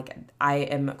 because I'm like, I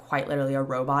am quite literally a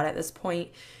robot at this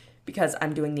point, because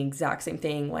I'm doing the exact same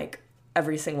thing like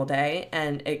every single day,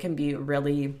 and it can be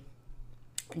really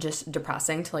just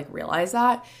depressing to like realize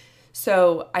that.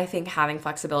 So I think having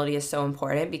flexibility is so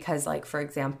important, because like, for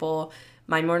example,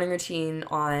 my morning routine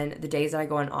on the days that I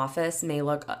go in office may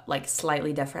look like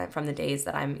slightly different from the days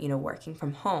that I'm, working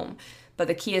from home. But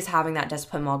the key is having that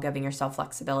discipline while giving yourself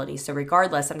flexibility. So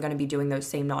regardless, I'm going to be doing those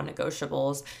same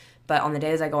non-negotiables, but on the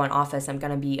days I go in office, I'm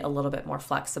going to be a little bit more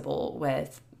flexible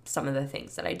with some of the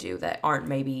things that I do that aren't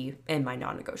maybe in my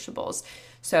non-negotiables.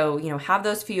 So, have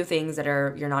those few things that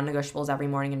are your non-negotiables every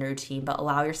morning in your routine, but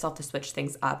allow yourself to switch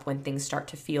things up when things start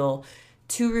to feel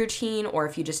too routine, or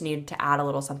if you just need to add a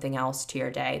little something else to your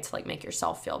day to like make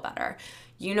yourself feel better.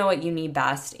 You know what you need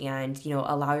best, and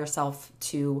allow yourself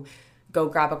to go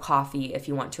grab a coffee if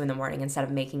you want to in the morning instead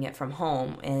of making it from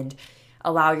home, and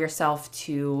allow yourself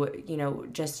to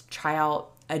just try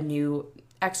out a new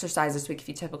exercise this week if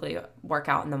you typically work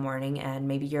out in the morning and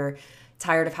maybe you're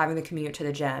tired of having the commute to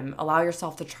the gym. Allow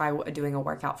yourself to try doing a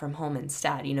workout from home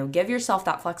instead. Give yourself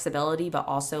that flexibility, but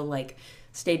also like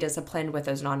stay disciplined with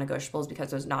those non-negotiables,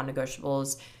 because those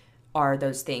non-negotiables are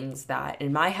those things that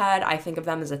in my head, I think of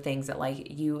them as the things that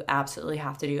like you absolutely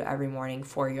have to do every morning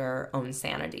for your own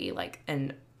sanity, like,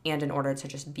 and in order to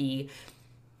just be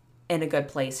in a good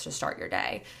place to start your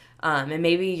day. And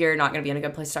maybe you're not going to be in a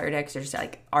good place to start your day because you're just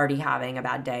like already having a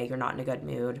bad day. You're not in a good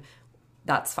mood.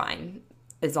 That's fine.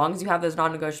 As long as you have those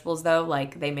non-negotiables though,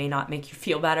 like they may not make you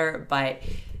feel better, but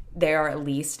they are at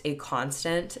least a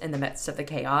constant in the midst of the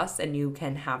chaos, and you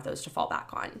can have those to fall back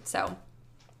on. So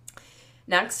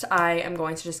next, I am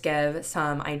going to just give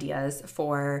some ideas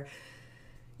for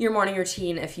your morning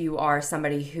routine if you are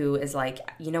somebody who is like,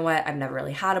 you know what, I've never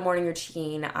really had a morning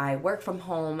routine. I work from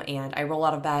home and I roll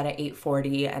out of bed at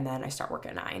 8:40 and then I start work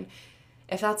at 9.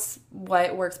 If that's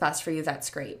what works best for you, that's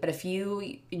great. But if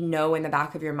you know in the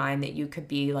back of your mind that you could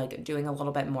be like doing a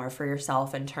little bit more for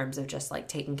yourself in terms of just like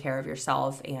taking care of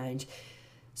yourself and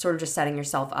sort of just setting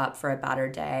yourself up for a better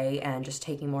day and just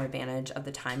taking more advantage of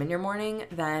the time in your morning,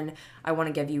 then I want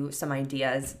to give you some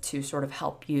ideas to sort of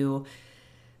help you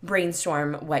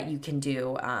brainstorm what you can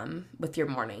do with your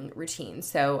morning routine.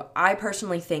 So I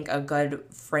personally think a good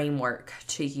framework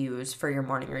to use for your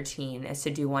morning routine is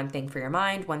to do one thing for your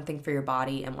mind, one thing for your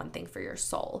body, and one thing for your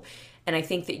soul. And I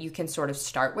think that you can sort of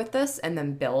start with this and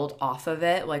then build off of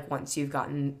it. Like once you've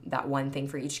gotten that one thing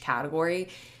for each category,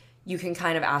 you can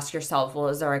kind of ask yourself, well,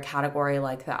 is there a category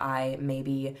like that I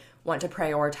maybe want to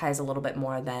prioritize a little bit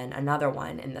more than another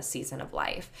one in this season of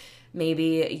life.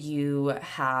 Maybe you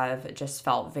have just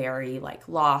felt very like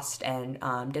lost and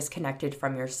disconnected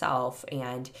from yourself,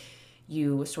 and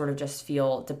you sort of just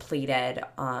feel depleted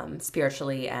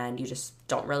spiritually, and you just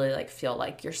don't really like feel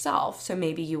like yourself. So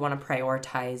maybe you want to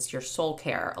prioritize your soul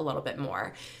care a little bit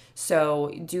more. So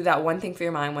do that one thing for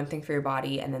your mind, one thing for your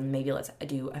body, and then maybe let's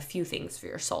do a few things for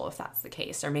your soul if that's the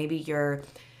case. Or maybe you're,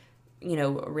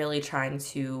 really trying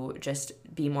to just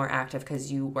be more active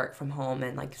because you work from home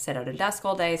and like sit at a desk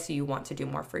all day, so you want to do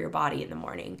more for your body in the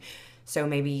morning. So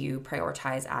maybe you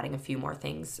prioritize adding a few more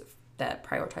things that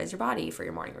prioritize your body for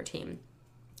your morning routine.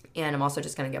 And I'm also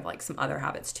just going to give like some other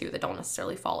habits too that don't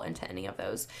necessarily fall into any of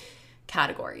those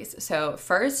categories. So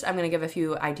first, I'm going to give a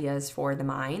few ideas for the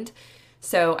mind.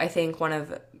 So I think one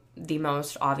of the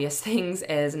most obvious things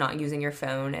is not using your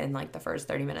phone in like the first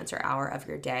 30 minutes or hour of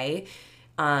your day.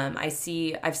 I've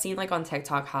seen like on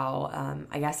TikTok how,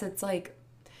 I guess it's like,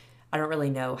 I don't really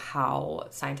know how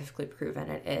scientifically proven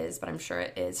it is, but I'm sure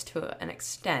it is to an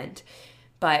extent.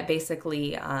 But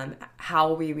basically,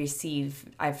 how we receive,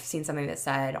 I've seen something that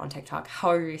said on TikTok,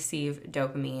 how we receive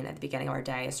dopamine at the beginning of our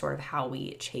day is sort of how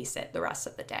we chase it the rest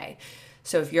of the day.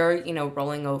 So if you're,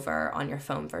 rolling over on your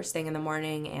phone first thing in the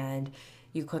morning and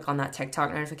you click on that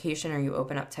TikTok notification or you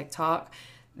open up TikTok,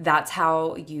 that's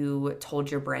how you told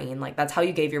your brain, like that's how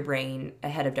you gave your brain a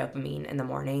hit of dopamine in the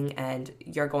morning, and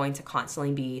you're going to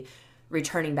constantly be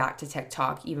returning back to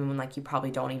TikTok even when like you probably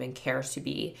don't even care to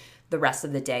be the rest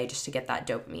of the day just to get that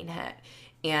dopamine hit.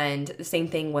 And the same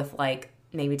thing with like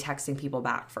maybe texting people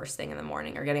back first thing in the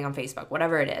morning or getting on Facebook,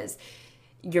 whatever it is.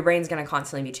 Your brain's going to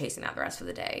constantly be chasing that the rest of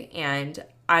the day. And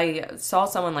I saw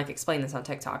someone like explain this on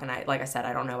TikTok, and like I said,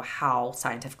 I don't know how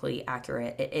scientifically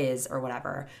accurate it is or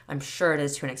whatever. I'm sure it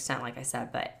is to an extent, like I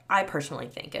said, but I personally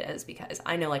think it is, because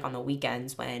I know like on the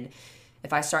weekends when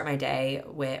if I start my day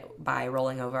by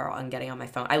rolling over and getting on my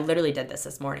phone, I literally did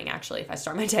this morning actually. If I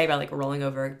start my day by like rolling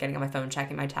over, getting on my phone,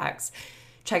 checking my texts,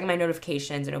 checking my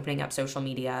notifications, and opening up social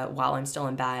media while I'm still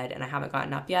in bed and I haven't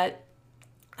gotten up yet,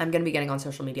 I'm going to be getting on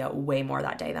social media way more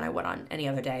that day than I would on any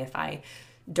other day if I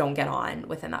don't get on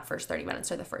within that first 30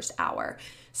 minutes or the first hour.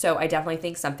 So I definitely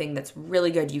think something that's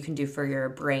really good you can do for your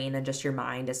brain and just your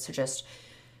mind is to just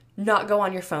not go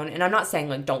on your phone. And I'm not saying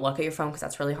like don't look at your phone, because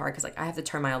that's really hard, because like I have to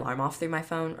turn my alarm off through my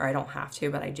phone, or I don't have to,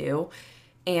 but I do.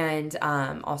 And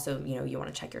also, you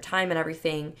want to check your time and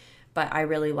everything. But I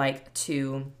really like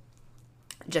to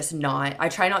I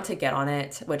try not to get on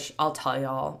it, which I'll tell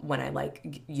y'all when I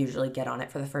like usually get on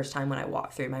it for the first time when I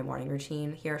walk through my morning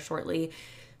routine here shortly.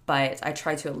 But I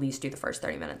try to at least do the first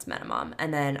 30 minutes minimum.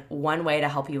 And then one way to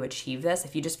help you achieve this,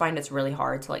 if you just find it's really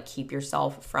hard to like keep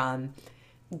yourself from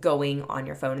going on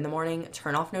your phone in the morning,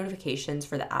 turn off notifications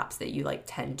for the apps that you like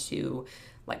tend to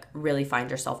like really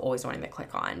find yourself always wanting to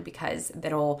click on, because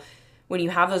when you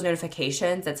have those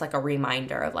notifications, it's like a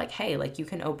reminder of like, hey, like you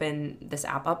can open this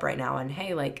app up right now, and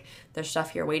hey, like there's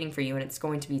stuff here waiting for you, and it's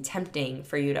going to be tempting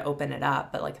for you to open it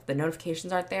up. But like if the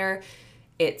notifications aren't there,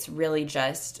 it's really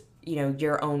just,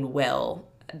 your own will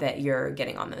that you're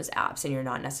getting on those apps, and you're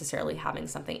not necessarily having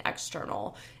something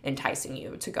external enticing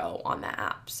you to go on that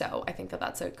app. So I think that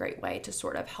that's a great way to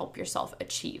sort of help yourself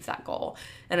achieve that goal.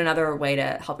 And another way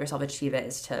to help yourself achieve it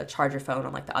is to charge your phone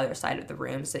on like the other side of the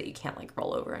room, so that you can't like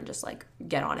roll over and just like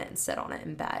get on it and sit on it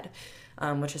in bed,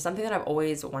 which is something that I've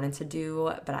always wanted to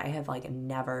do, but I have like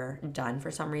never done for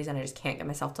some reason. I just can't get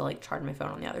myself to like charge my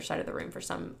phone on the other side of the room for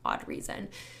some odd reason.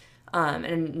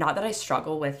 And not that I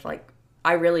struggle with like,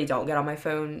 I really don't get on my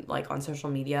phone like on social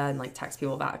media and like text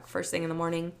people back first thing in the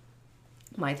morning.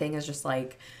 My thing is just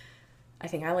like, I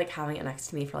think I like having it next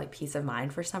to me for like peace of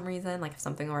mind for some reason. Like if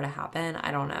something were to happen,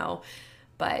 I don't know.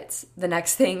 But the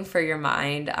next thing for your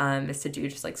mind is to do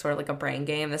just like sort of like a brain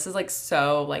game. This is like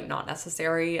so like not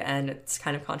necessary, and it's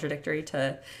kind of contradictory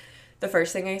to the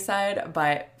first thing I said.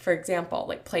 But for example,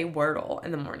 like play Wordle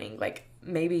in the morning. Like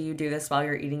maybe you do this while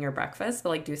you're eating your breakfast, but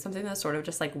like do something that sort of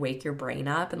just like wake your brain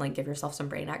up and like give yourself some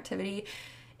brain activity.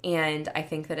 And I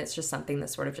think that it's just something that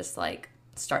sort of just like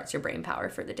starts your brain power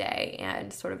for the day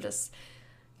and sort of just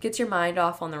gets your mind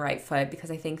off on the right foot, because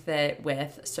I think that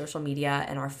with social media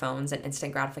and our phones and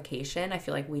instant gratification, I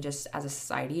feel like we just as a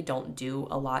society don't do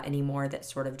a lot anymore that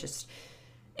sort of just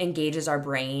engages our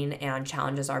brain and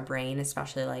challenges our brain,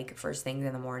 especially like first things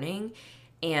in the morning.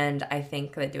 And I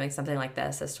think that doing something like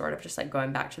this is sort of just like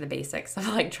going back to the basics of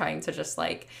like trying to just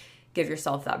like give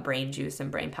yourself that brain juice and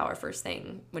brain power first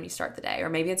thing when you start the day. Or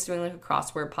maybe it's doing like a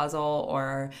crossword puzzle,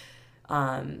 or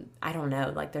I don't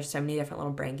know, like there's so many different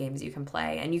little brain games you can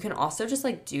play. And you can also just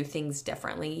like do things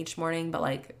differently each morning, but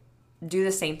like do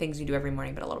the same things you do every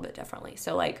morning but a little bit differently.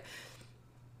 So like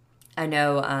I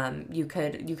know you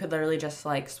could literally just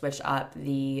like switch up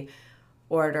the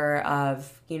order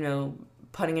of, you know,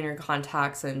 putting in your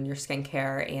contacts and your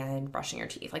skincare and brushing your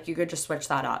teeth. Like you could just switch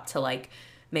that up to like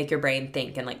make your brain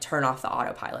think and like turn off the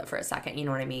autopilot for a second. You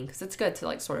know what I mean? Because it's good to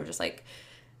like sort of just like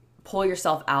pull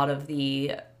yourself out of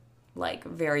the like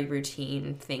very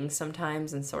routine things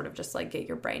sometimes and sort of just like get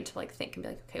your brain to like think and be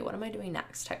like, okay, what am I doing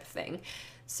next type of thing.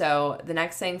 So the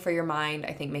next thing for your mind,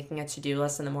 I think making a to-do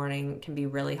list in the morning can be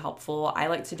really helpful. I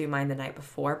like to do mine the night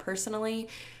before personally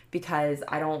because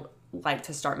I don't like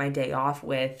to start my day off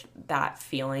with that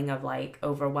feeling of like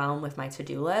overwhelm with my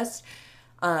to-do list.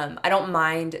 I don't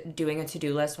mind doing a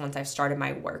to-do list once I've started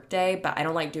my work day, but I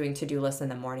don't like doing to-do lists in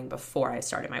the morning before I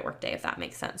started my work day, if that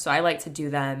makes sense. So I like to do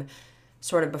them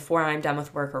sort of before I'm done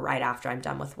with work or right after I'm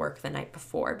done with work the night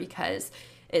before, because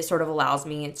it sort of allows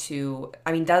me to,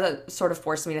 does sort of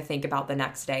force me to think about the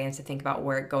next day and to think about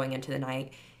work going into the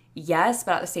night. Yes,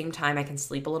 but at the same time, I can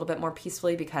sleep a little bit more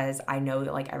peacefully because I know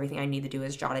that like everything I need to do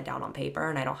is jotted down on paper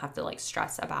and I don't have to like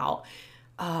stress about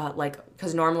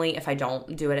because normally if I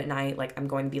don't do it at night, like I'm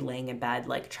going to be laying in bed,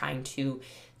 like trying to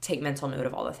take mental note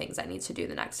of all the things I need to do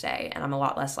the next day. And I'm a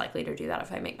lot less likely to do that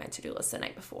if I make my to-do list the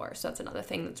night before. So that's another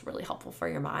thing that's really helpful for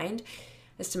your mind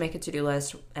is to make a to-do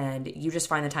list and you just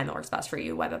find the time that works best for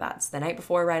you, whether that's the night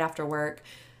before, right after work,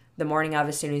 the morning of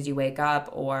as soon as you wake up,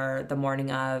 or the morning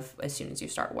of as soon as you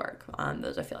start work.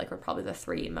 Those I feel like are probably the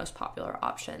three most popular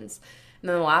options. And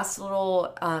then the last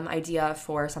little idea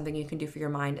for something you can do for your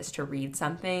mind is to read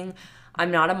something.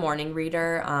 I'm not a morning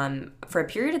reader. For a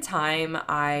period of time,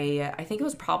 I think it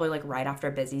was probably like right after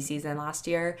a busy season last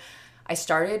year, I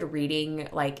started reading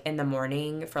like in the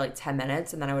morning for like 10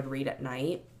 minutes and then I would read at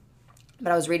night.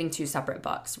 But I was reading two separate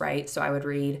books, right? So I would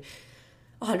read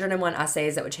 101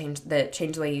 essays that will change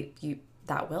the way you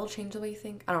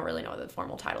think. I don't really know what the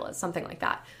formal title is, something like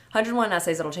that. 101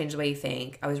 essays that'll change the way you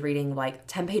think. I was reading like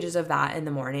 10 pages of that in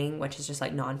the morning, which is just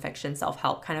like nonfiction,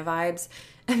 self-help kind of vibes.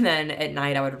 And then at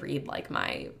night I would read like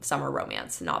my summer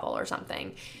romance novel or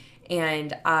something.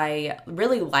 And I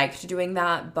really liked doing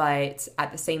that, but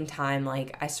at the same time,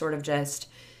 like I sort of just,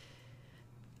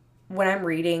 when I'm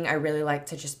reading, I really like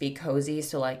to just be cozy.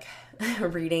 So like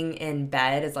reading in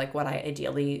bed is like what I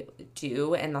ideally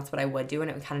do, and that's what I would do, and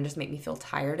it would kind of just make me feel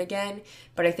tired again.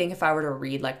 But I think if I were to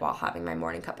read like while having my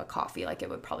morning cup of coffee, like it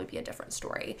would probably be a different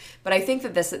story. But I think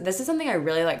that this is something I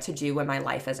really like to do when my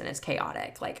life isn't as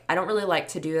chaotic. Like I don't really like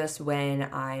to do this when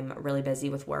I'm really busy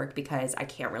with work because I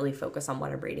can't really focus on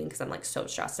what I'm reading because I'm like so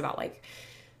stressed about like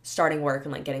starting work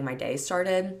and like getting my day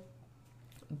started.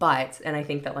 And I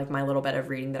think that like my little bit of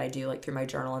reading that I do like through my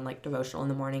journal and like devotional in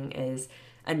the morning is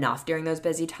enough during those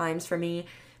busy times for me.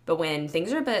 But when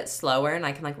things are a bit slower and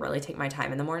I can like really take my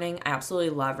time in the morning, I absolutely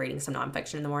love reading some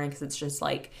nonfiction in the morning because it's just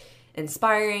like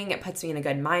inspiring. It puts me in a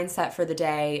good mindset for the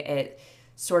day. It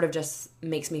sort of just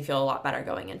makes me feel a lot better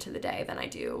going into the day than I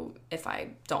do if I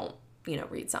don't,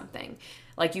 read something.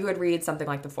 Like you could read something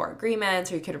like The Four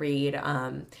Agreements, or you could read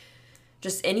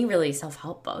just any really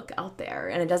self-help book out there.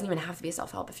 And it doesn't even have to be a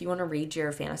self-help. If you want to read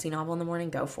your fantasy novel in the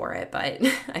morning, go for it. But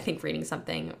I think reading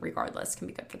something regardless can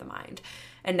be good for the mind.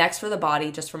 And next for the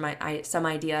body, just for some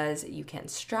ideas, you can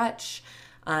stretch.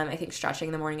 I think stretching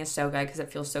in the morning is so good because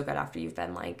it feels so good after you've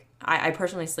been like, I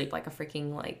personally sleep like a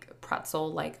freaking like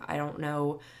pretzel. Like I don't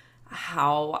know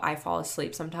how I fall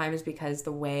asleep sometimes because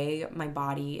the way my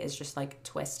body is just like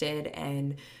twisted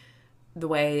and the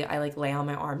way I like lay on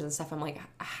my arms and stuff, I'm like,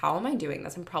 how am I doing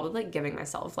this? I'm probably like giving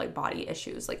myself like body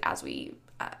issues like as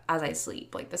I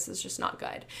sleep. Like this is just not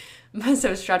good.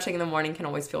 So stretching in the morning can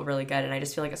always feel really good, and I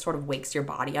just feel like it sort of wakes your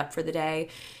body up for the day.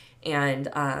 And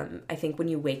I think when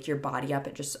you wake your body up,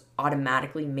 it just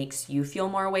automatically makes you feel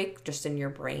more awake just in your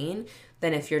brain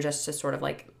than if you're just to sort of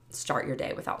like start your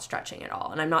day without stretching at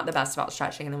all. And I'm not the best about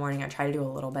stretching in the morning. I try to do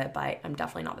a little bit, but I'm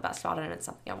definitely not the best about it, and it's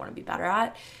something I want to be better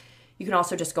at. You can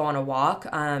also just go on a walk.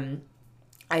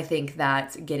 I think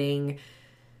that getting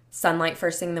sunlight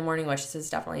first thing in the morning, which is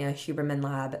definitely a Huberman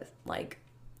Lab like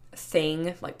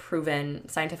thing, like proven,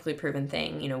 scientifically proven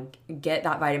thing, get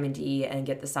that vitamin D and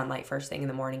get the sunlight first thing in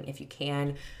the morning if you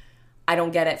can. I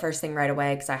don't get it first thing right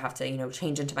away because I have to,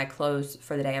 change into my clothes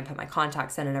for the day and put my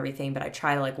contacts in and everything. But I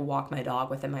try to like walk my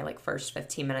dog within my like first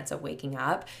 15 minutes of waking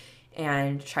up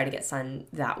and try to get sun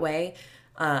that way.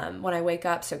 When I wake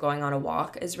up, so going on a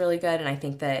walk is really good, and I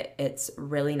think that it's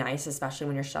really nice, especially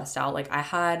when you're stressed out. Like I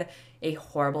had a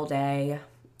horrible day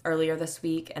earlier this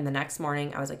week, and the next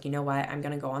morning I was like, you know what, I'm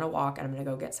gonna go on a walk and I'm gonna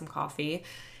go get some coffee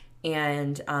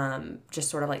and just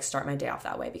sort of like start my day off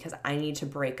that way because I need to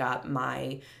break up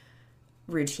my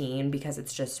routine because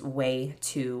it's just way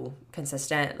too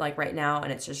consistent like right now,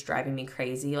 and it's just driving me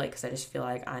crazy, like, because I just feel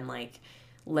like I'm like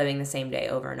living the same day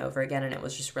over and over again, and it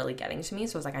was just really getting to me.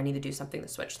 So I was like, I need to do something to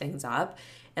switch things up.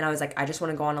 And I was like, I just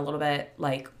want to go on a little bit,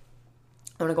 like,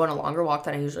 I want to go on a longer walk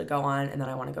than I usually go on, and then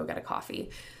I want to go get a coffee.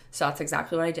 So that's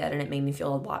exactly what I did, and it made me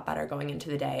feel a lot better going into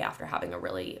the day after having a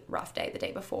really rough day the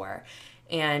day before.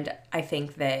 And I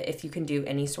think that if you can do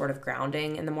any sort of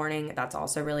grounding in the morning, that's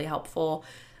also really helpful.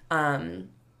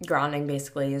 Grounding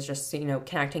basically is just, you know,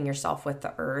 connecting yourself with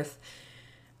the earth.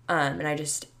 And I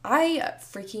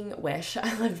freaking wish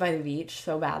I lived by the beach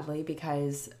so badly,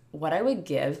 because what I would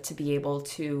give to be able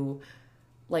to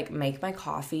like make my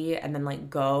coffee and then like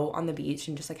go on the beach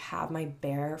and just like have my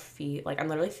bare feet. Like, I'm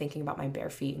literally thinking about my bare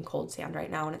feet in cold sand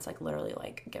right now, and it's like literally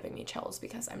like giving me chills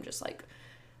because I'm just like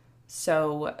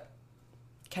so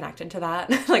connected to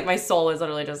that. Like, my soul is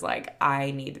literally just like,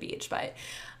 I need the beach. But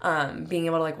being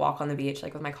able to like walk on the beach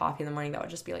like with my coffee in the morning, that would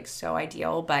just be like so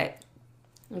ideal. But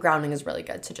grounding is really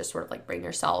good to just sort of like bring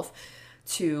yourself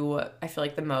to, I feel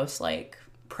like, the most like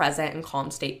present and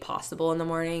calm state possible in the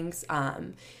mornings.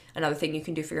 Another thing you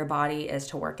can do for your body is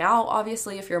to work out.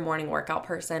 Obviously, if you're a morning workout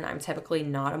person, I'm typically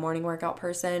not a morning workout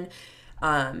person,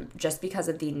 just because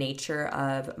of the nature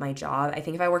of my job. I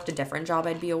think if I worked a different job,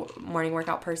 I'd be a morning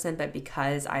workout person, but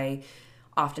because I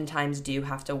oftentimes do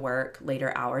have to work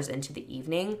later hours into the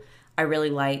evening, I really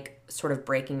like sort of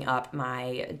breaking up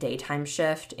my daytime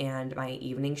shift and my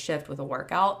evening shift with a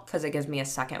workout, because it gives me a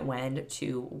second wind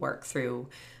to work through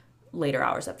later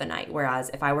hours of the night. Whereas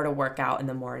if I were to work out in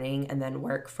the morning and then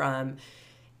work from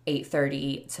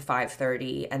 8:30 to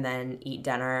 5:30 and then eat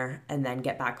dinner and then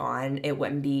get back on,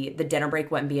 the dinner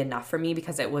break wouldn't be enough for me,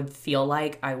 because it would feel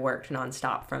like I worked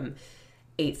nonstop from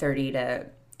 8:30 to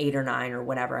 8 or 9 or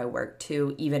whatever I worked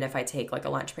to, even if I take like a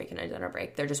lunch break and a dinner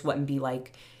break. There just wouldn't be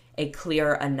like a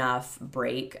clear enough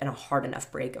break and a hard enough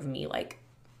break of me like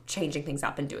changing things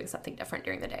up and doing something different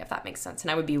during the day, if that makes sense. And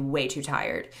I would be way too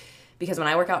tired, because when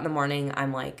I work out in the morning,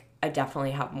 I'm like, I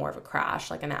definitely have more of a crash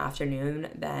like in the afternoon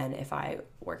than if I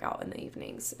work out in the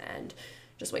evenings and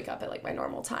just wake up at like my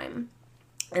normal time.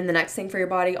 And the next thing for your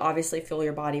body, obviously fuel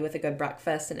your body with a good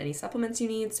breakfast and any supplements you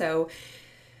need. So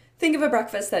think of a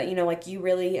breakfast that, you know, like you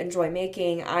really enjoy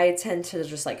making. I tend to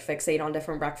just like fixate on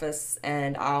different breakfasts,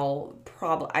 and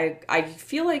I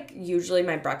feel like usually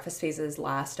my breakfast phases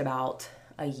last about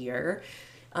a year.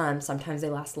 Sometimes they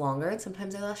last longer and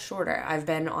sometimes they last shorter. I've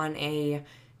been on a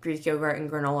Greek yogurt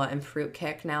and granola and fruit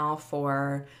kick now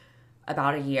for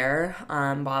about a year.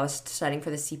 While I was studying for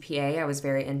the CPA, I was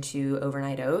very into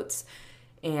overnight oats.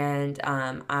 And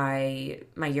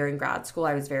my year in grad school,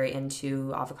 I was very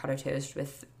into avocado toast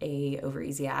with a over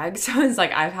easy egg. So it's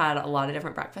like I've had a lot of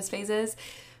different breakfast phases.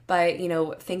 But, you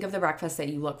know, think of the breakfast that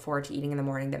you look forward to eating in the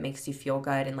morning that makes you feel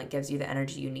good and like gives you the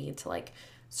energy you need to like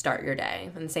start your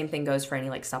day. And the same thing goes for any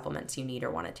like supplements you need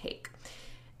or want to take.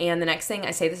 And the next thing,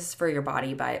 I say this is for your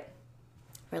body, but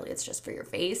really it's just for your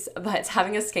face. But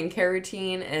having a skincare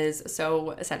routine is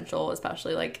so essential,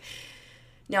 especially like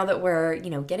now that we're, you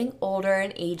know, getting older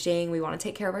and aging. We want to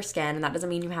take care of our skin, and that doesn't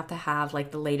mean you have to have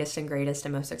like the latest and greatest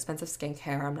and most expensive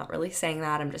skincare. I'm not really saying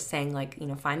that. I'm just saying, like, you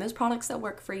know, find those products that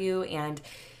work for you and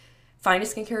find a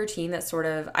skincare routine that sort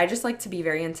of, I just like to be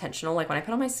very intentional. Like when I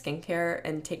put on my skincare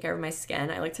and take care of my skin,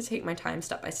 I like to take my time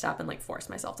step by step and like force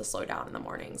myself to slow down in the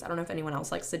mornings. I don't know if anyone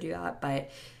else likes to do that,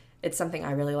 but it's something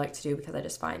I really like to do because I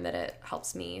just find that it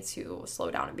helps me to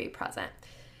slow down and be present.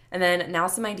 And then now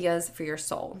some ideas for your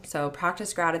soul. So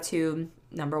practice gratitude,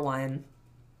 number one.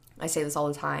 I say this all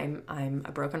the time. I'm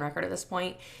a broken record at this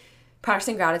point.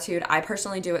 Practicing gratitude, I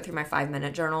personally do it through my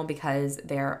 5-minute journal, because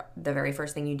they're the very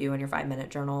first thing you do in your 5-minute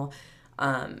journal.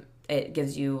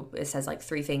 It says like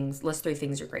list 3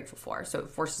 things you're grateful for. So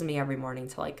it forces me every morning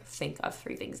to like think of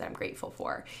 3 things that I'm grateful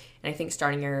for. And I think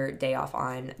starting your day off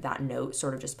on that note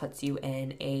sort of just puts you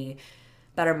in a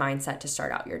better mindset to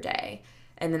start out your day.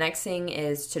 And the next thing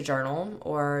is to journal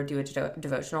or do a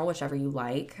devotional, whichever you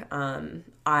like.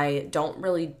 I don't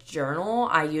really journal.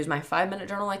 I use my 5-minute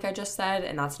journal like I just said,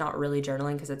 and that's not really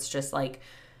journaling, because it's just like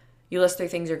you list 3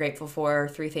 things you're grateful for,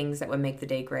 3 things that would make the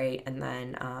day great, and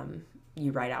then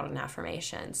you write out an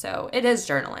affirmation. So it is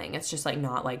journaling. It's just like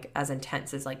not like as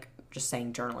intense as like just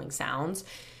saying journaling sounds.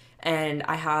 And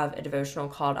I have a devotional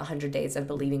called 100 Days of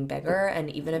Believing Bigger.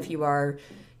 And even if you are,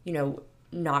 you know,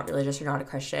 not religious or not a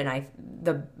Christian,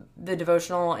 the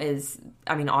devotional is,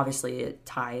 I mean, obviously it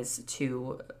ties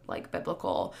to like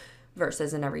biblical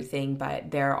verses and everything, but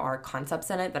there are concepts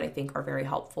in it that I think are very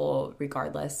helpful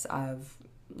regardless of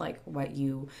like what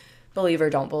you believe or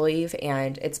don't believe.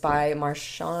 And it's by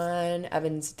Marshawn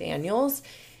Evans Daniels,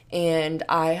 And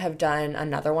I have done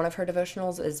another one of her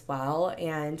devotionals as well.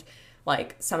 And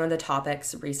like some of the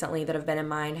topics recently that have been in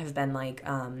mine have been like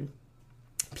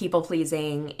people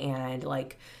pleasing and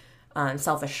like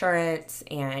self-assurance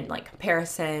and like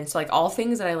comparison. So like all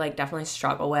things that I like definitely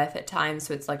struggle with at times.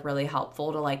 So it's like really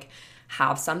helpful to like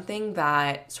have something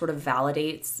that sort of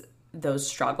validates those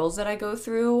struggles that I go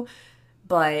through,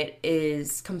 but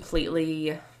is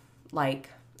completely like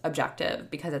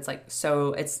objective, because it's like,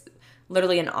 so it's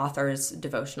literally an author's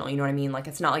devotional, you know what I mean? Like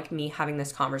it's not like me having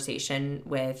this conversation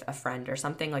with a friend or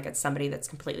something. Like it's somebody that's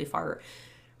completely far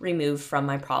removed from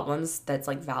my problems that's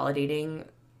like validating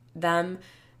them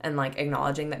and like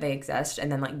acknowledging that they exist,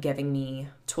 and then like giving me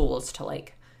tools to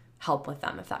like help with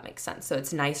them, if that makes sense. So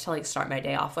it's nice to like start my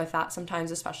day off with that sometimes,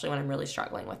 especially when I'm really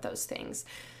struggling with those things.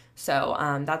 So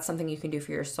that's something you can do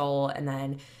for your soul. And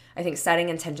then I think setting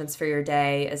intentions for your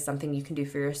day is something you can do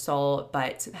for your soul,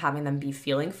 but having them be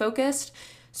feeling focused.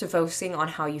 So focusing on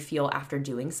how you feel after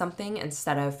doing something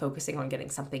instead of focusing on getting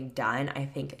something done, I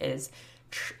think is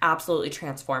absolutely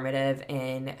transformative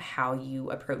in how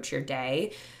you approach your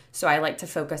day. So I like to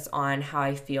focus on how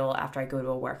I feel after I go to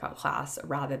a workout class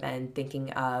rather than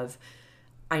thinking of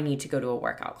I need to go to a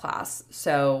workout class.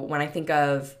 So when I think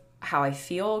of how I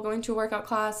feel going to a workout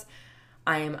class,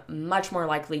 I am much more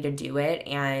likely to do it,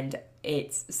 and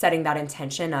it's setting that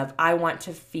intention of I want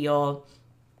to feel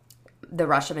the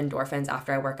rush of endorphins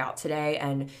after I work out today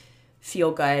and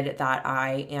feel good that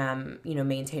I am, you know,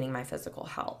 maintaining my physical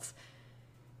health.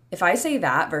 If I say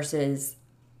that versus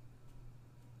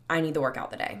I need to work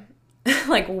out today,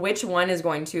 like which one is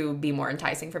going to be more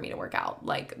enticing for me to work out?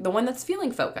 Like the one that's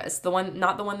feeling focused, the one,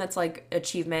 not the one that's like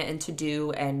achievement and to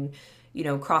do and, you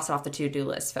know, cross off the to-do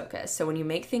list focus. So when you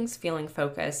make things feeling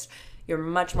focused, you're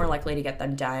much more likely to get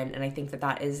them done. And I think that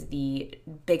that is the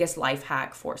biggest life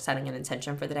hack for setting an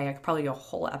intention for the day. I could probably do a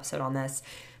whole episode on this,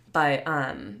 but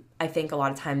I think a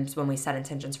lot of times when we set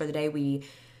intentions for the day, we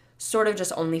sort of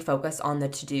just only focus on the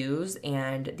to-dos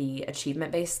and the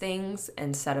achievement-based things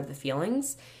instead of the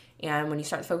feelings. And when you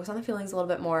start to focus on the feelings a little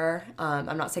bit more,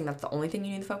 I'm not saying that's the only thing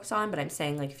you need to focus on, but I'm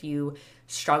saying like if you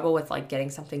struggle with like getting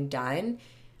something done,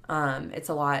 it's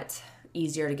a lot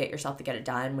easier to get yourself to get it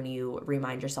done when you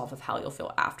remind yourself of how you'll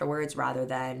feel afterwards, rather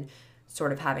than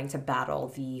sort of having to battle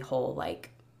the whole like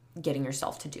getting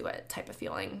yourself to do it type of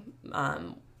feeling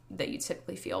that you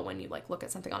typically feel when you like look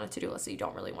at something on a to-do list that you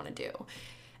don't really want to do.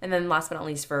 And then last but not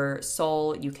least, for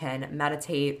soul, you can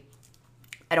meditate.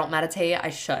 I don't meditate.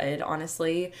 I should,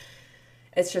 honestly.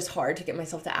 It's just hard to get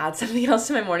myself to add something else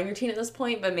to my morning routine at this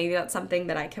point, but maybe that's something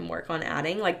that I can work on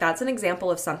adding. Like that's an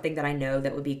example of something that I know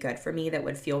that would be good for me, that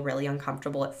would feel really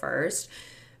uncomfortable at first,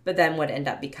 but then would end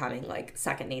up becoming like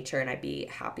second nature and I'd be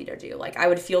happy to do. Like I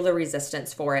would feel the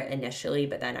resistance for it initially,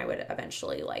 but then I would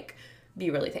eventually like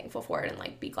be really thankful for it and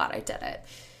like be glad I did it.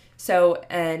 So,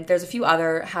 and there's a few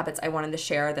other habits I wanted to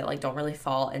share that like don't really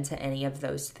fall into any of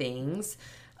those things.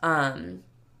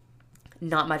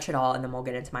 Not much at all, and then we'll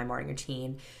get into my morning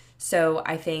routine. So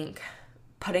I think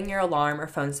putting your alarm or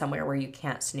phone somewhere where you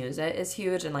can't snooze it is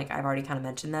huge, and like I've already kind of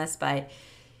mentioned this, but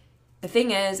the thing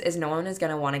is no one is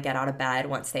going to want to get out of bed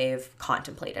once they've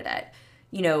contemplated it.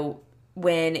 You know,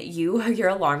 when your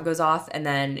alarm goes off and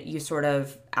then you sort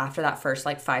of, after that first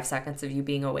like 5 seconds of you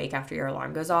being awake after your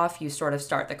alarm goes off, you sort of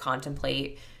start to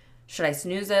contemplate, should I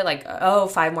snooze it? Like,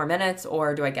 5 more minutes,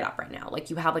 or do I get up right now?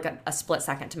 Like you have like a split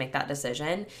second to make that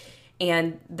decision.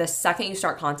 And the second you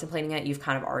start contemplating it, you've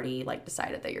kind of already like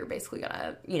decided that you're basically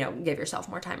gonna, you know, give yourself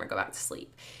more time or go back to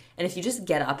sleep. And if you just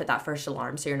get up at that first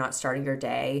alarm, so you're not starting your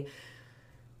day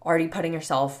already putting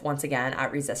yourself once again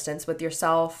at resistance with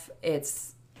yourself,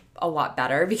 it's a lot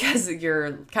better, because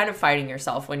you're kind of fighting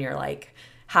yourself when you're like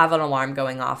have an alarm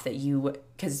going off that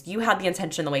because you had the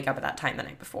intention to wake up at that time the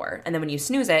night before. And then when you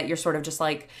snooze it, you're sort of just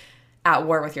like at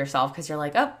war with yourself, because you're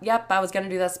like, oh, yep, I was going to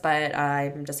do this, but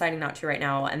I'm deciding not to right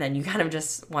now. And then you kind of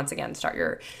just, once again, start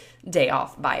your day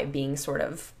off by being sort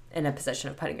of in a position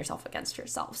of putting yourself against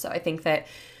yourself. So I think that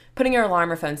putting your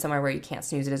alarm or phone somewhere where you can't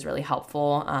snooze it is really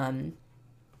helpful.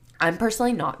 I'm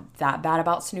personally not that bad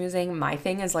about snoozing. My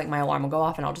thing is like my alarm will go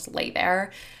off and I'll just lay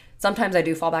there. Sometimes I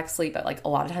do fall back asleep, but like a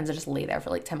lot of times I just lay there for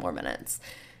like 10 more minutes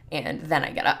and then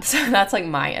I get up. So that's like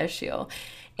my issue.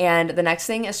 And the next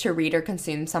thing is to read or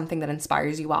consume something that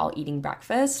inspires you while eating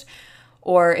breakfast.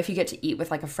 Or if you get to eat with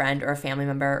like a friend or a family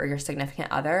member or your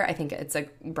significant other, I think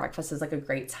breakfast is like a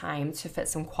great time to fit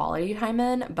some quality time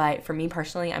in. But for me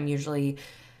personally, I'm usually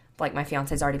like, my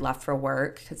fiance's already left for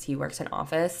work because he works in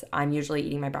office. I'm usually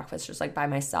eating my breakfast just like by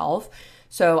myself.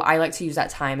 So I like to use that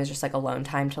time as just like alone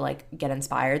time to like get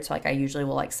inspired. So like I usually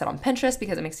will like sit on Pinterest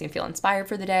because it makes me feel inspired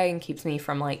for the day and keeps me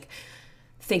from like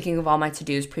thinking of all my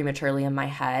to-dos prematurely in my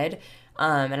head.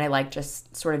 And I like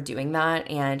just sort of doing that.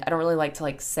 And I don't really like to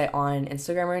like sit on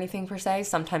Instagram or anything per se.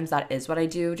 Sometimes that is what I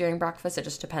do during breakfast. It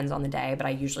just depends on the day. But I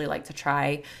usually like to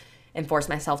try and force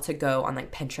myself to go on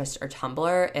like Pinterest or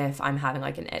Tumblr if I'm having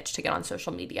like an itch to get on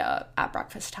social media at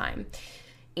breakfast time.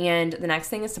 And the next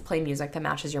thing is to play music that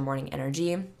matches your morning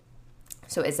energy.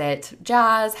 So is it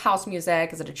jazz, house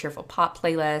music? Is it a cheerful pop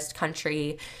playlist,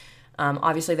 country?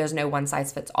 Obviously, there's no one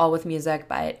size fits all with music,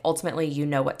 but ultimately you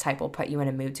know what type will put you in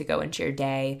a mood to go into your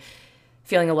day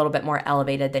feeling a little bit more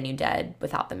elevated than you did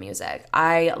without the music.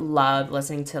 I love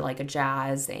listening to like a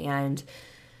jazz and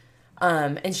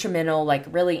instrumental, like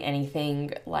really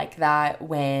anything like that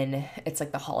when it's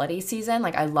like the holiday season.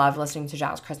 Like I love listening to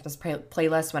jazz Christmas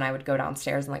playlists when I would go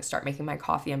downstairs and like start making my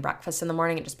coffee and breakfast in the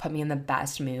morning. It just put me in the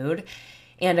best mood.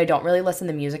 And I don't really listen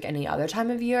to music any other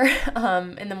time of year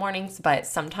in the mornings, but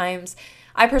sometimes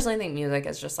I personally think music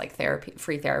is just like therapy,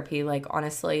 free therapy, like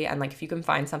honestly. And like if you can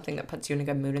find something that puts you in a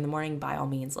good mood in the morning, by all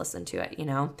means listen to it, you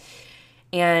know?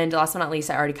 And last but not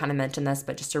least, I already kind of mentioned this,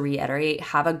 but just to reiterate,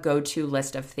 have a go-to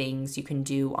list of things you can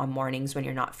do on mornings when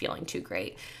you're not feeling too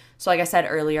great. So like I said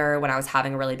earlier, when I was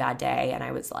having a really bad day and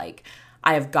I was like,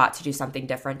 I have got to do something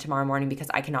different tomorrow morning because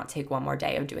I cannot take one more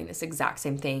day of doing this exact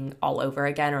same thing all over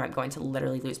again, or I'm going to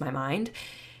literally lose my mind.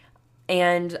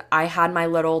 And I had my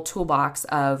little toolbox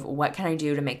of what can I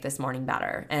do to make this morning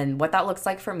better? And what that looks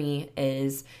like for me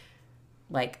is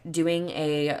like doing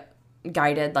a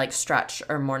guided like stretch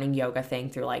or morning yoga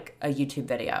thing through like a YouTube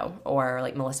video or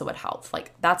like Melissa Wood Health.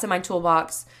 Like that's in my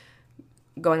toolbox.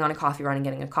 Going on a coffee run and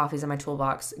getting a coffee is in my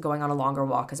toolbox. Going on a longer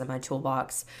walk is in my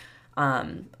toolbox.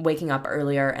 Waking up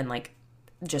earlier and like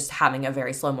just having a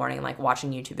very slow morning, like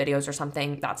watching YouTube videos or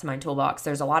something, that's in my toolbox.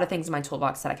 There's a lot of things in my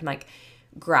toolbox that I can like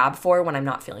grab for when I'm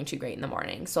not feeling too great in the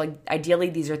morning. So like ideally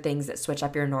these are things that switch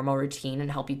up your normal routine and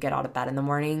help you get out of bed in the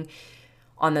morning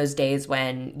on those days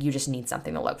when you just need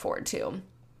something to look forward to.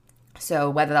 So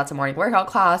whether that's a morning workout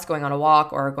class, going on a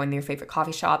walk, or going to your favorite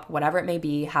coffee shop, whatever it may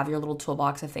be, have your little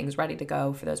toolbox of things ready to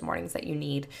go for those mornings that you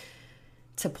need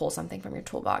to pull something from your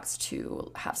toolbox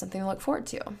to have something to look forward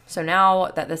to. So now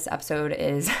that this episode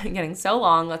is getting so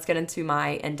long, let's get into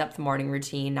my in-depth morning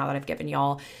routine. Now that I've given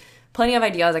y'all plenty of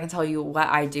ideas, I can tell you what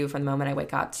I do from the moment I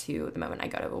wake up to the moment I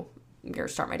go to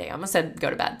start my day. I almost said go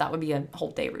to bed. That would be a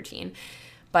whole day routine.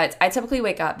 But I typically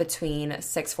wake up between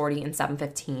 6:40 and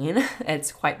 7:15.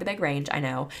 It's quite the big range, I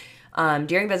know.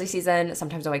 During busy season,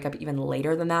 sometimes I wake up even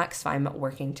later than that because I'm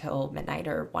working till midnight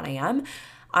or 1 a.m.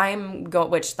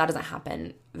 Which that doesn't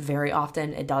happen very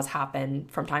often. It does happen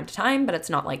from time to time, but it's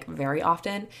not like very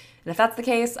often. And if that's the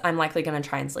case, I'm likely going to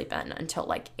try and sleep in until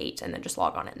like 8 and then just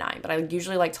log on at 9. But I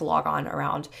usually like to log on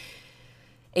around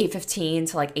 8:15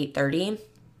 to like 8:30.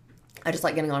 I just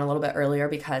like getting on a little bit earlier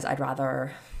because I'd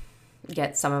rather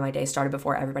get some of my day started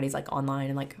before everybody's like online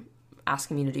and like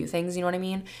asking me to do things, you know what I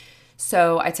mean?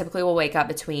 So I typically will wake up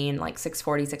between like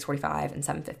 6:40, 6:45, and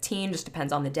 7:15, just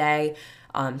depends on the day.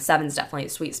 7's definitely a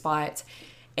sweet spot.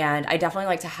 And I definitely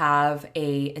like to have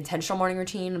a intentional morning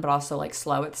routine, but also like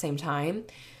slow at the same time.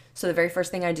 So the very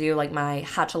first thing I do, like my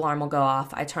Hatch alarm will go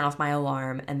off, I turn off my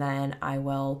alarm, and then I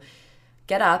will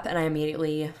get up and I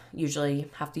immediately usually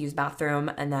have to use the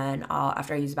bathroom. And then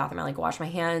after I use the bathroom, I like wash my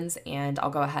hands and I'll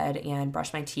go ahead and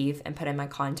brush my teeth and put in my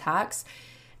contacts.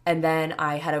 And then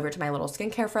I head over to my little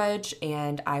skincare fridge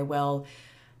and I will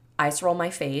ice roll my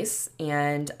face,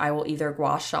 and I will either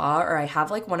gua sha, or I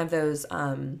have like one of those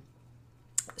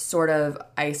sort of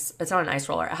ice, it's not an ice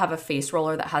roller, I have a face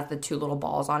roller that has the two little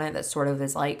balls on it that sort of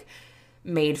is like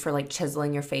made for like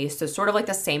chiseling your face. So sort of like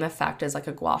the same effect as like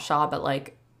a gua sha, but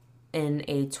like in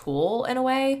a tool in a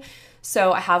way.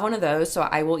 So I have one of those, so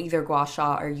I will either gua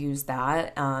sha or use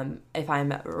that. If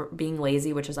I'm being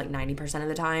lazy, which is like 90% of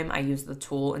the time, I use the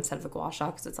tool instead of the gua sha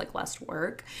because it's like less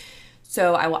work.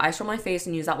 So I will ice roll my face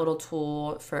and use that little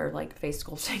tool for like face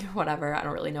sculpting or whatever. I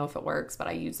don't really know if it works, but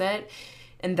I use it.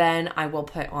 And then I will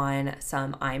put on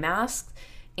some eye masks.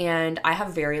 And I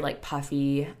have very like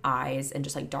puffy eyes and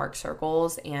just like dark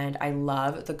circles. And I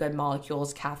love the Good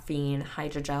Molecules Caffeine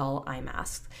Hydrogel eye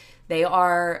masks. They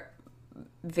are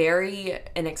very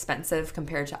inexpensive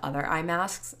compared to other eye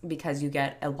masks because you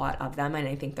get a lot of them. And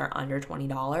I think they're under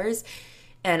 $20.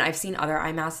 And I've seen other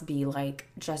eye masks be like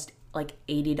just like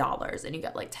 $80 and you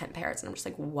get like 10 pairs, and I'm just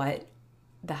like, what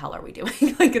the hell are we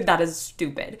doing? Like that is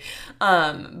stupid.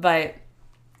 But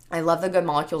I love the Good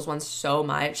Molecules ones so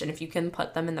much, and if you can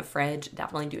put them in the fridge,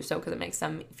 definitely do so because it makes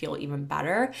them feel even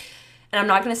better. And I'm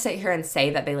not going to sit here and say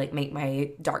that they like make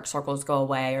my dark circles go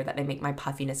away or that they make my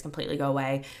puffiness completely go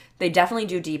away. They definitely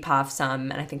do depuff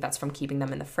some, and I think that's from keeping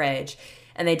them in the fridge.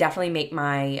 And they definitely make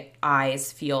my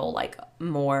eyes feel like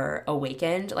more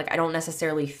awakened. Like I don't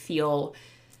necessarily feel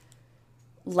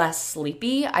less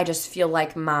sleepy. I just feel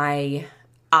like my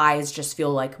eyes just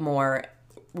feel like more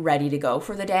ready to go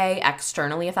for the day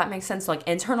externally, if that makes sense. So like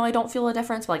internally I don't feel a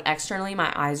difference, but like externally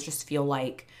my eyes just feel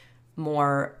like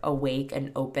more awake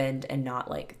and opened and not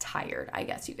like tired, I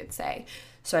guess you could say.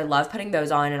 So I love putting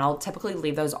those on, and I'll typically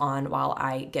leave those on while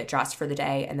I get dressed for the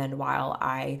day and then while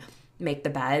I make the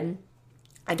bed.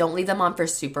 I don't leave them on for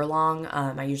super long.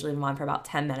 I usually leave them on for about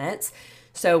 10 minutes.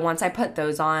 So once I put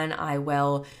those on, I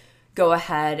will go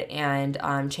ahead and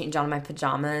change out of my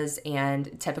pajamas.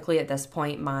 And typically at this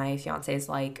point, my fiance is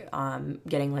like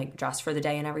getting like dressed for the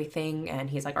day and everything, and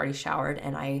he's like already showered,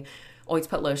 and I always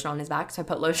put lotion on his back. So I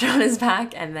put lotion on his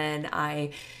back, and then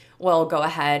I will go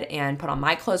ahead and put on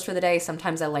my clothes for the day.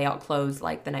 Sometimes I lay out clothes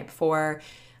like the night before.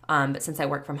 But since I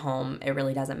work from home, it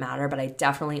really doesn't matter. But I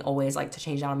definitely always like to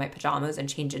change out of my pajamas and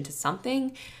change into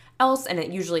something else. And it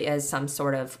usually is some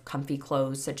sort of comfy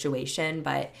clothes situation.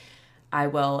 But I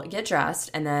will get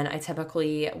dressed, and then I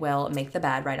typically will make the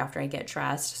bed right after I get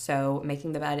dressed. So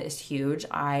making the bed is huge.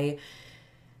 I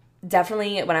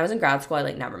definitely, when I was in grad school, I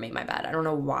like never made my bed. I don't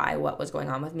know what was going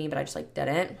on with me, but I just like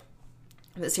didn't.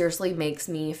 It seriously makes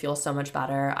me feel so much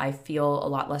better. I feel a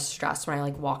lot less stressed when I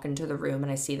like walk into the room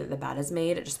and I see that the bed is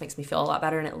made. It just makes me feel a lot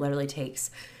better, and it literally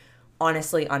takes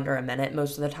honestly under a minute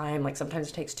most of the time. Like sometimes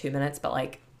it takes 2 minutes, but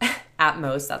like at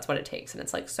most that's what it takes, and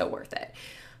it's like so worth it.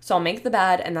 So I'll make the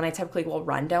bed, and then I typically will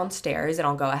run downstairs and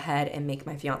I'll go ahead and make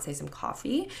my fiance some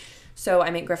coffee. So I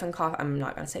make Griffin coffee. I'm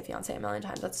not going to say fiance a million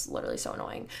times. That's literally so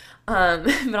annoying.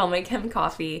 But I'll make him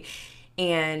coffee.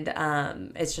 And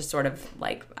it's just sort of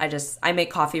like, I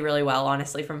make coffee really well,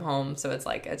 honestly, from home. So it's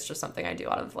like, it's just something I do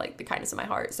out of like the kindness of my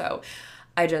heart. So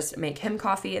I just make him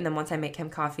coffee. And then once I make him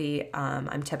coffee,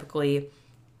 I'm typically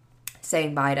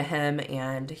saying bye to him,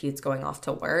 and he's going off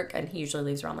to work, and he usually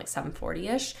leaves around like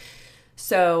 7:40ish.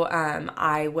 So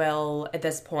I will, at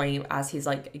this point, as he's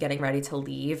like getting ready to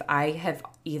leave, I have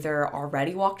either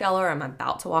already walked Ella or I'm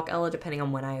about to walk Ella, depending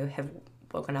on when I have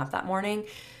woken up that morning.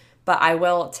 But I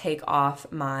will take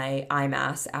off my eye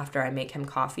mask after I make him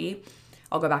coffee.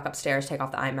 I'll go back upstairs, take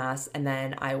off the eye mask, and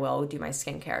then I will do my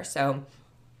skincare. So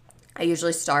I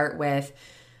usually start with,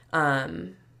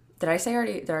 did I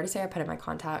already say I put in my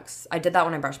contacts? I did that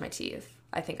when I brushed my teeth.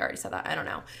 I think I already said that. I don't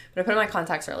know. But I put in my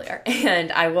contacts earlier,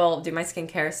 and I will do my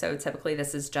skincare. So typically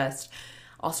this is just,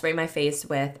 I'll spray my face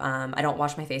with, I don't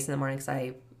wash my face in the morning because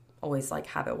I always like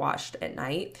have it washed at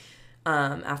night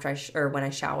after or when I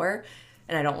shower.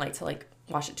 And I don't like to like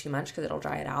wash it too much because it'll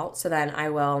dry it out. So then I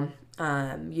will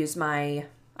use I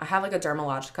have like a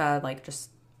Dermalogica, like just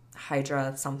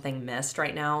Hydra something mist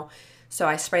right now. So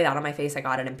I spray that on my face. I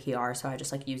got it in PR, so I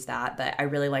just like use that. But I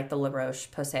really like the La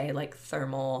Roche-Posay like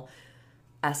thermal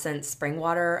essence spring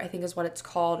water, I think is what it's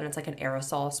called. And it's like an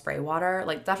aerosol spray water.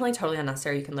 Like definitely totally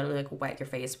unnecessary. You can literally like wet your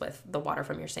face with the water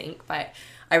from your sink. But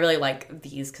I really like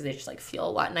these because they just like feel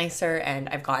a lot nicer. And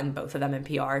I've gotten both of them in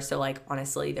PR. So like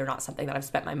honestly, they're not something that I've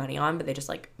spent my money on, but they just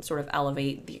like sort of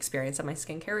elevate the experience of my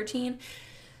skincare routine.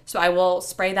 So I will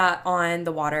spray that on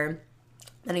the water.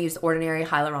 Then I use ordinary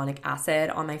hyaluronic acid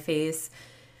on my face.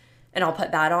 And I'll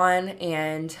put that on.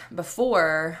 And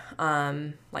before,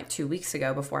 like 2 weeks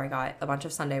ago, before I got a bunch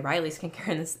of Sunday Riley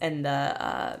skincare in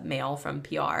the mail from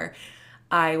PR,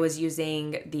 I was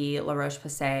using the La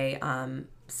Roche-Posay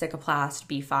Cicaplast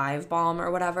B5 balm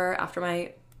or whatever after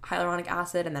my hyaluronic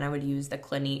acid. And then I would use the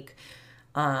Clinique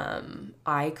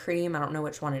eye cream. I don't know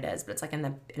which one it is, but it's like in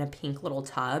a pink little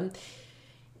tub.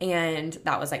 And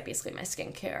that was like basically my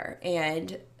skincare.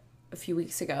 And a few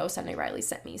weeks ago, Sunday Riley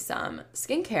sent me some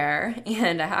skincare,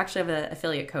 and I actually have an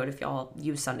affiliate code if y'all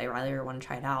use Sunday Riley or want to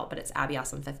try it out, but it's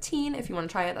AbbyAssem15 if you want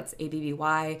to try it. That's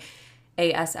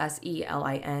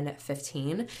ABBYASSELIN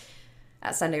 15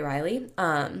 at Sunday Riley.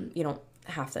 You don't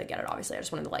have to get it, obviously. I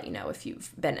just wanted to let you know if you've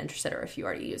been interested or if you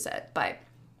already use it. But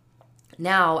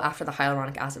now, after the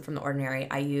hyaluronic acid from The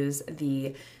Ordinary, I use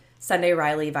the Sunday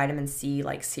Riley vitamin C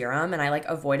like serum, and I like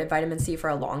avoided vitamin C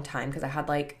for a long time because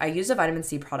I used a vitamin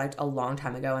C product a long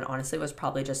time ago, and honestly it was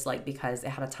probably just like because it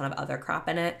had a ton of other crap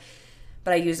in it.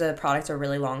 But I used a product a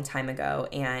really long time ago,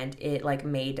 and it like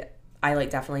I like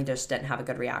definitely just didn't have a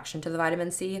good reaction to the vitamin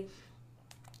C.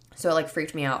 So it like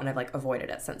freaked me out, and I've like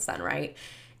avoided it since then, right?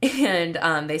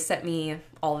 And they sent me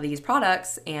all of these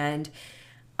products, and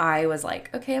I was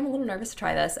like, okay, I'm a little nervous to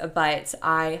try this, but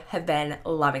I have been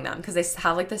loving them because they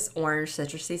have like this orange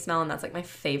citrusy smell, and that's like my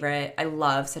favorite. I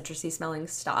love citrusy smelling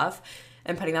stuff,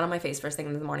 and putting that on my face first thing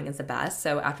in the morning is the best.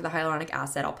 So after the hyaluronic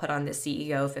acid, I'll put on the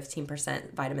CEO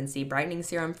 15% vitamin C brightening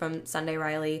serum from Sunday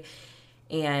Riley,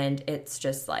 and it's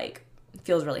just like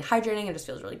feels really hydrating. It just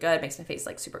feels really good. It makes my face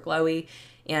like super glowy,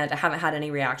 and I haven't had any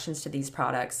reactions to these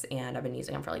products, and I've been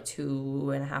using them for like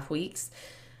 2.5 weeks.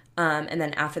 And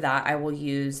then after that, I will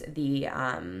use the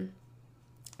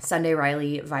Sunday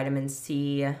Riley vitamin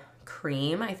C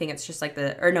cream. I think it's just like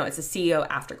it's a CEO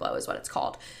Afterglow is what it's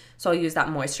called. So I'll use that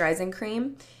moisturizing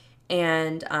cream.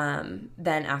 And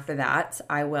then after that,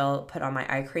 I will put on my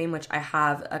eye cream, which I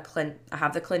have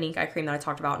the Clinique eye cream that I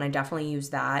talked about, and I definitely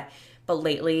use that. But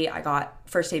lately, I got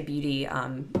First Aid Beauty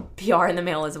PR in the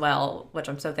mail as well, which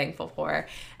I'm so thankful for.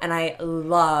 And I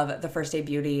love the First Aid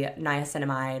Beauty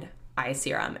niacinamide eye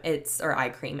serum. Or eye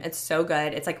cream. It's so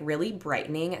good. It's like really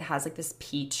brightening. It has like this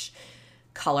peach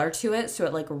color to it, so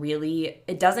it like really,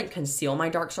 it doesn't conceal my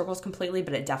dark circles completely,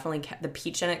 but it definitely, the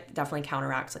peach in it definitely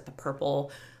counteracts like the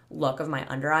purple look of my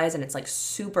under eyes, and it's like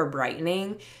super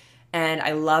brightening. And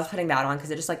I love putting that on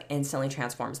because it just like instantly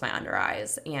transforms my under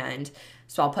eyes. And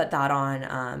so I'll put that on,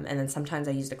 and then sometimes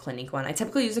I use the Clinique one. I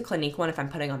typically use the Clinique one if I'm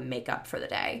putting on makeup for the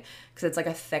day because it's like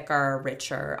a thicker,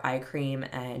 richer eye cream,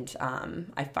 and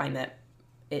I find that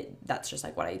that's just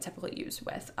like what I typically use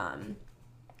with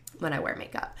when I wear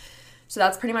makeup. So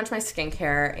that's pretty much my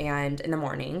skincare and in the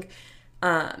morning.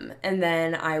 And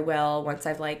then I will, once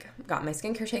I've like got my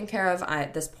skincare taken care of,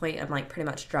 at this point I'm like pretty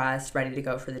much dressed, ready to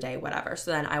go for the day, whatever.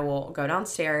 So then I will go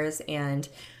downstairs and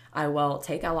I will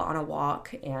take Ella on a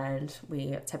walk, and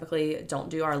we typically don't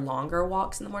do our longer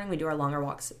walks in the morning. We do our longer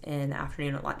walks in the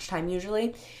afternoon at lunchtime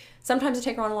usually. Sometimes I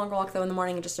take her on a longer walk though in the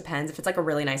morning. It just depends. If it's like a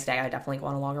really nice day, I definitely go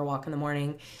on a longer walk in the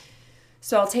morning.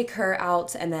 So I'll take her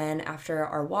out, and then after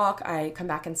our walk, I come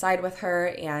back inside with her,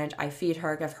 and I feed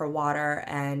her, give her water,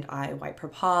 and I wipe her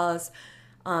paws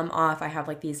off. I have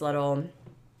like these little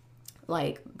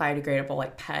like biodegradable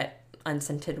like pet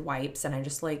unscented wipes, and I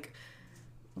just like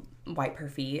wipe her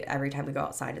feet every time we go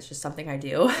outside. It's just something I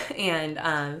do.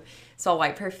 And so I'll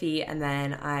wipe her feet, and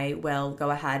then I will go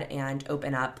ahead and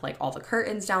open up like all the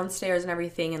curtains downstairs and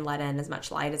everything and let in as much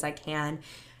light as I can.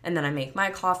 And then I make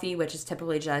my coffee, which is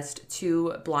typically just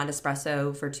 2 blonde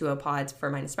espresso for 2 pods for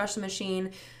my Nespresso machine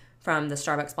from the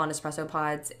Starbucks blonde espresso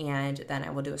pods. And then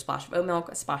I will do a splash of oat milk,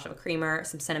 a splash of a creamer,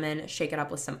 some cinnamon, shake it up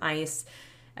with some ice,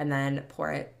 and then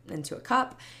pour it into a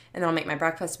cup. And then I'll make my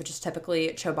breakfast, which is typically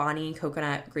Chobani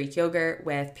coconut Greek yogurt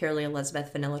with Purely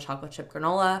Elizabeth vanilla chocolate chip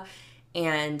granola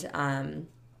and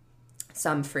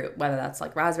some fruit, whether that's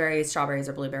like raspberries, strawberries,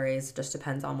 or blueberries. Just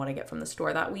depends on what I get from the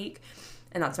store that week.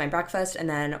 And that's my breakfast. And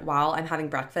then while I'm having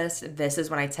breakfast, this is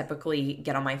when I typically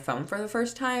get on my phone for the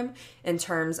first time in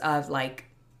terms of like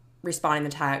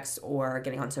responding to texts or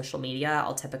getting on social media.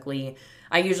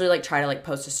 I usually like try to like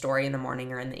post a story in the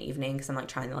morning or in the evening because I'm like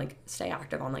trying to like stay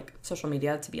active on like social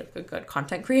media to be like a good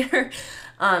content creator.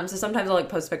 So sometimes I'll like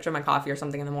post a picture of my coffee or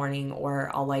something in the morning, or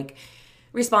I'll like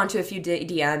respond to a few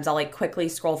DMs. I'll like quickly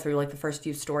scroll through like the first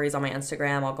few stories on my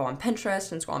Instagram. I'll go on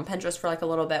Pinterest and scroll on Pinterest for like a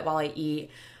little bit while I eat.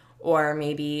 Or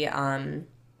maybe I'm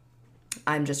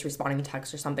just responding to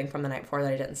text or something from the night before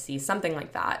that I didn't see, something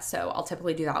like that. So I'll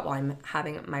typically do that while I'm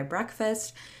having my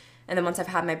breakfast. And then once I've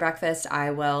had my breakfast, I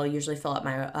will usually fill up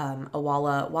my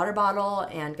Awala water bottle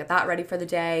and get that ready for the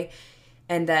day.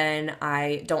 And then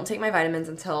I don't take my vitamins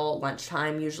until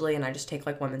lunchtime usually, and I just take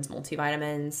like women's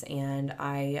multivitamins. And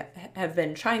I have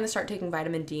been trying to start taking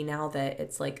vitamin D now that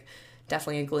it's like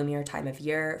definitely a gloomier time of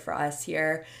year for us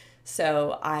here.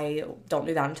 So I don't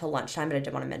do that until lunchtime, but I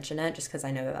did want to mention it just because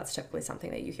I know that that's typically something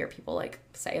that you hear people like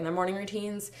say in their morning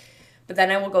routines. But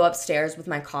then I will go upstairs with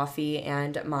my coffee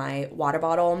and my water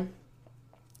bottle,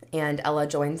 and Ella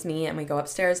joins me, and we go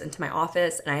upstairs into my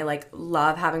office. And I like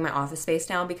love having my office space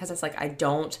now because it's like I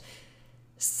don't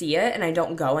see it and I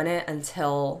don't go in it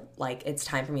until like it's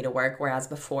time for me to work, whereas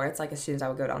before it's like as soon as I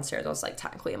would go downstairs I was like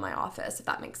technically in my office, if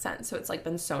that makes sense. So it's like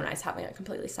been so nice having it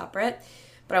completely separate.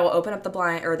 But I will open up the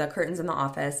blind or the curtains in the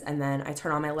office, and then I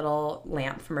turn on my little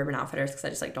lamp from Urban Outfitters because I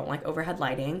just like don't like overhead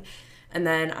lighting. And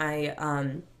then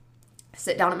I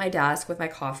sit down at my desk with my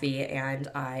coffee and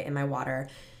my water,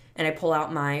 and I pull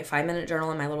out my 5-minute journal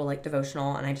and my little like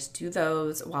devotional, and I just do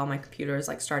those while my computer is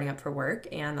like starting up for work.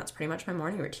 And that's pretty much my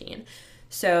morning routine.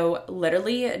 So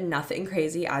literally nothing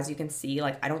crazy, as you can see.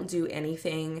 Like I don't do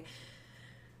anything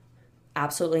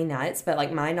absolutely nuts, but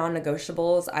like my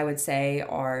non-negotiables I would say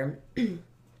are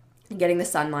getting the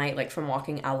sunlight, like from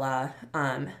walking Ella,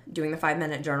 doing the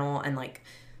 5-minute journal, and like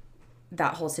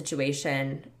that whole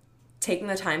situation taking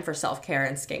the time for self-care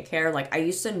and skincare. Like, I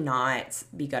used to not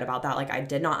be good about that. Like, I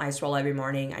did not ice roll every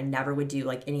morning. I never would do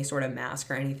like any sort of mask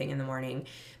or anything in the morning,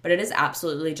 but it has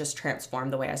absolutely just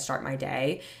transformed the way I start my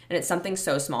day. And it's something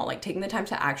so small, like taking the time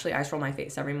to actually ice roll my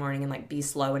face every morning and like be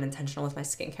slow and intentional with my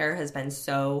skincare has been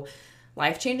so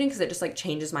life-changing, because it just like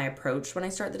changes my approach when I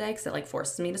start the day, because it like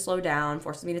forces me to slow down,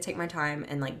 forces me to take my time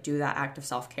and like do that act of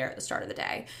self-care at the start of the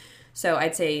day. So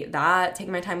I'd say that,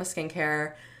 taking my time with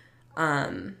skincare,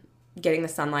 getting the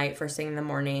sunlight first thing in the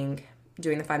morning,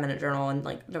 doing the 5-minute journal and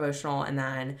like devotional, and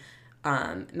then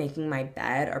making my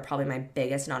bed are probably my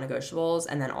biggest non-negotiables.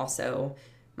 And then also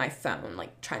my phone,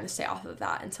 like trying to stay off of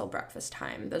that until breakfast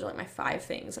time. Those are like my 5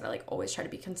 things that I like always try to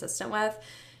be consistent with.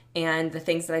 And the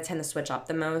things that I tend to switch up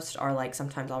the most are like,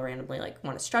 sometimes I'll randomly like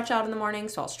want to stretch out in the morning,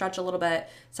 so I'll stretch a little bit.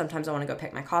 Sometimes I want to go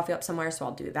pick my coffee up somewhere, so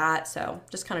I'll do that. So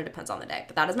just kind of depends on the day.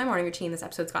 But that is my morning routine. This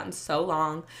episode's gotten so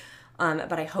long.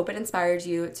 But I hope it inspires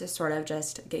you to sort of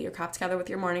just get your crap together with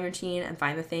your morning routine and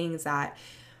find the things that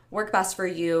work best for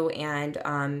you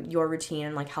and your routine,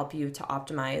 and like help you to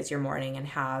optimize your morning and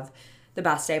have the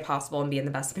best day possible and be in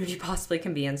the best mood you possibly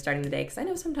can be in starting the day. Because I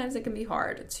know sometimes it can be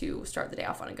hard to start the day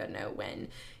off on a good note when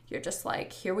you're just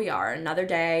like, here we are, another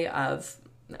day of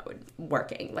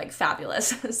working, like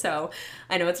fabulous. So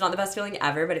I know it's not the best feeling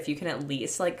ever, but if you can at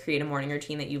least like create a morning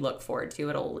routine that you look forward to,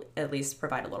 it'll at least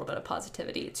provide a little bit of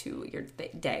positivity to your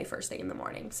day first thing in the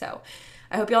morning. So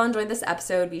I hope y'all enjoyed this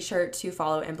episode. Be sure to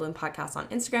follow In Bloom Podcast on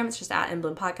Instagram. It's just at In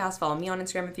Bloom Podcast. Follow me on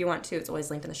Instagram if you want to. It's always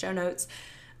linked in the show notes.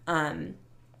 And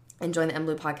join the In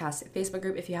Bloom Podcast Facebook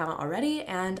group if you haven't already.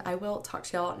 And I will talk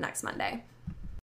to y'all next Monday.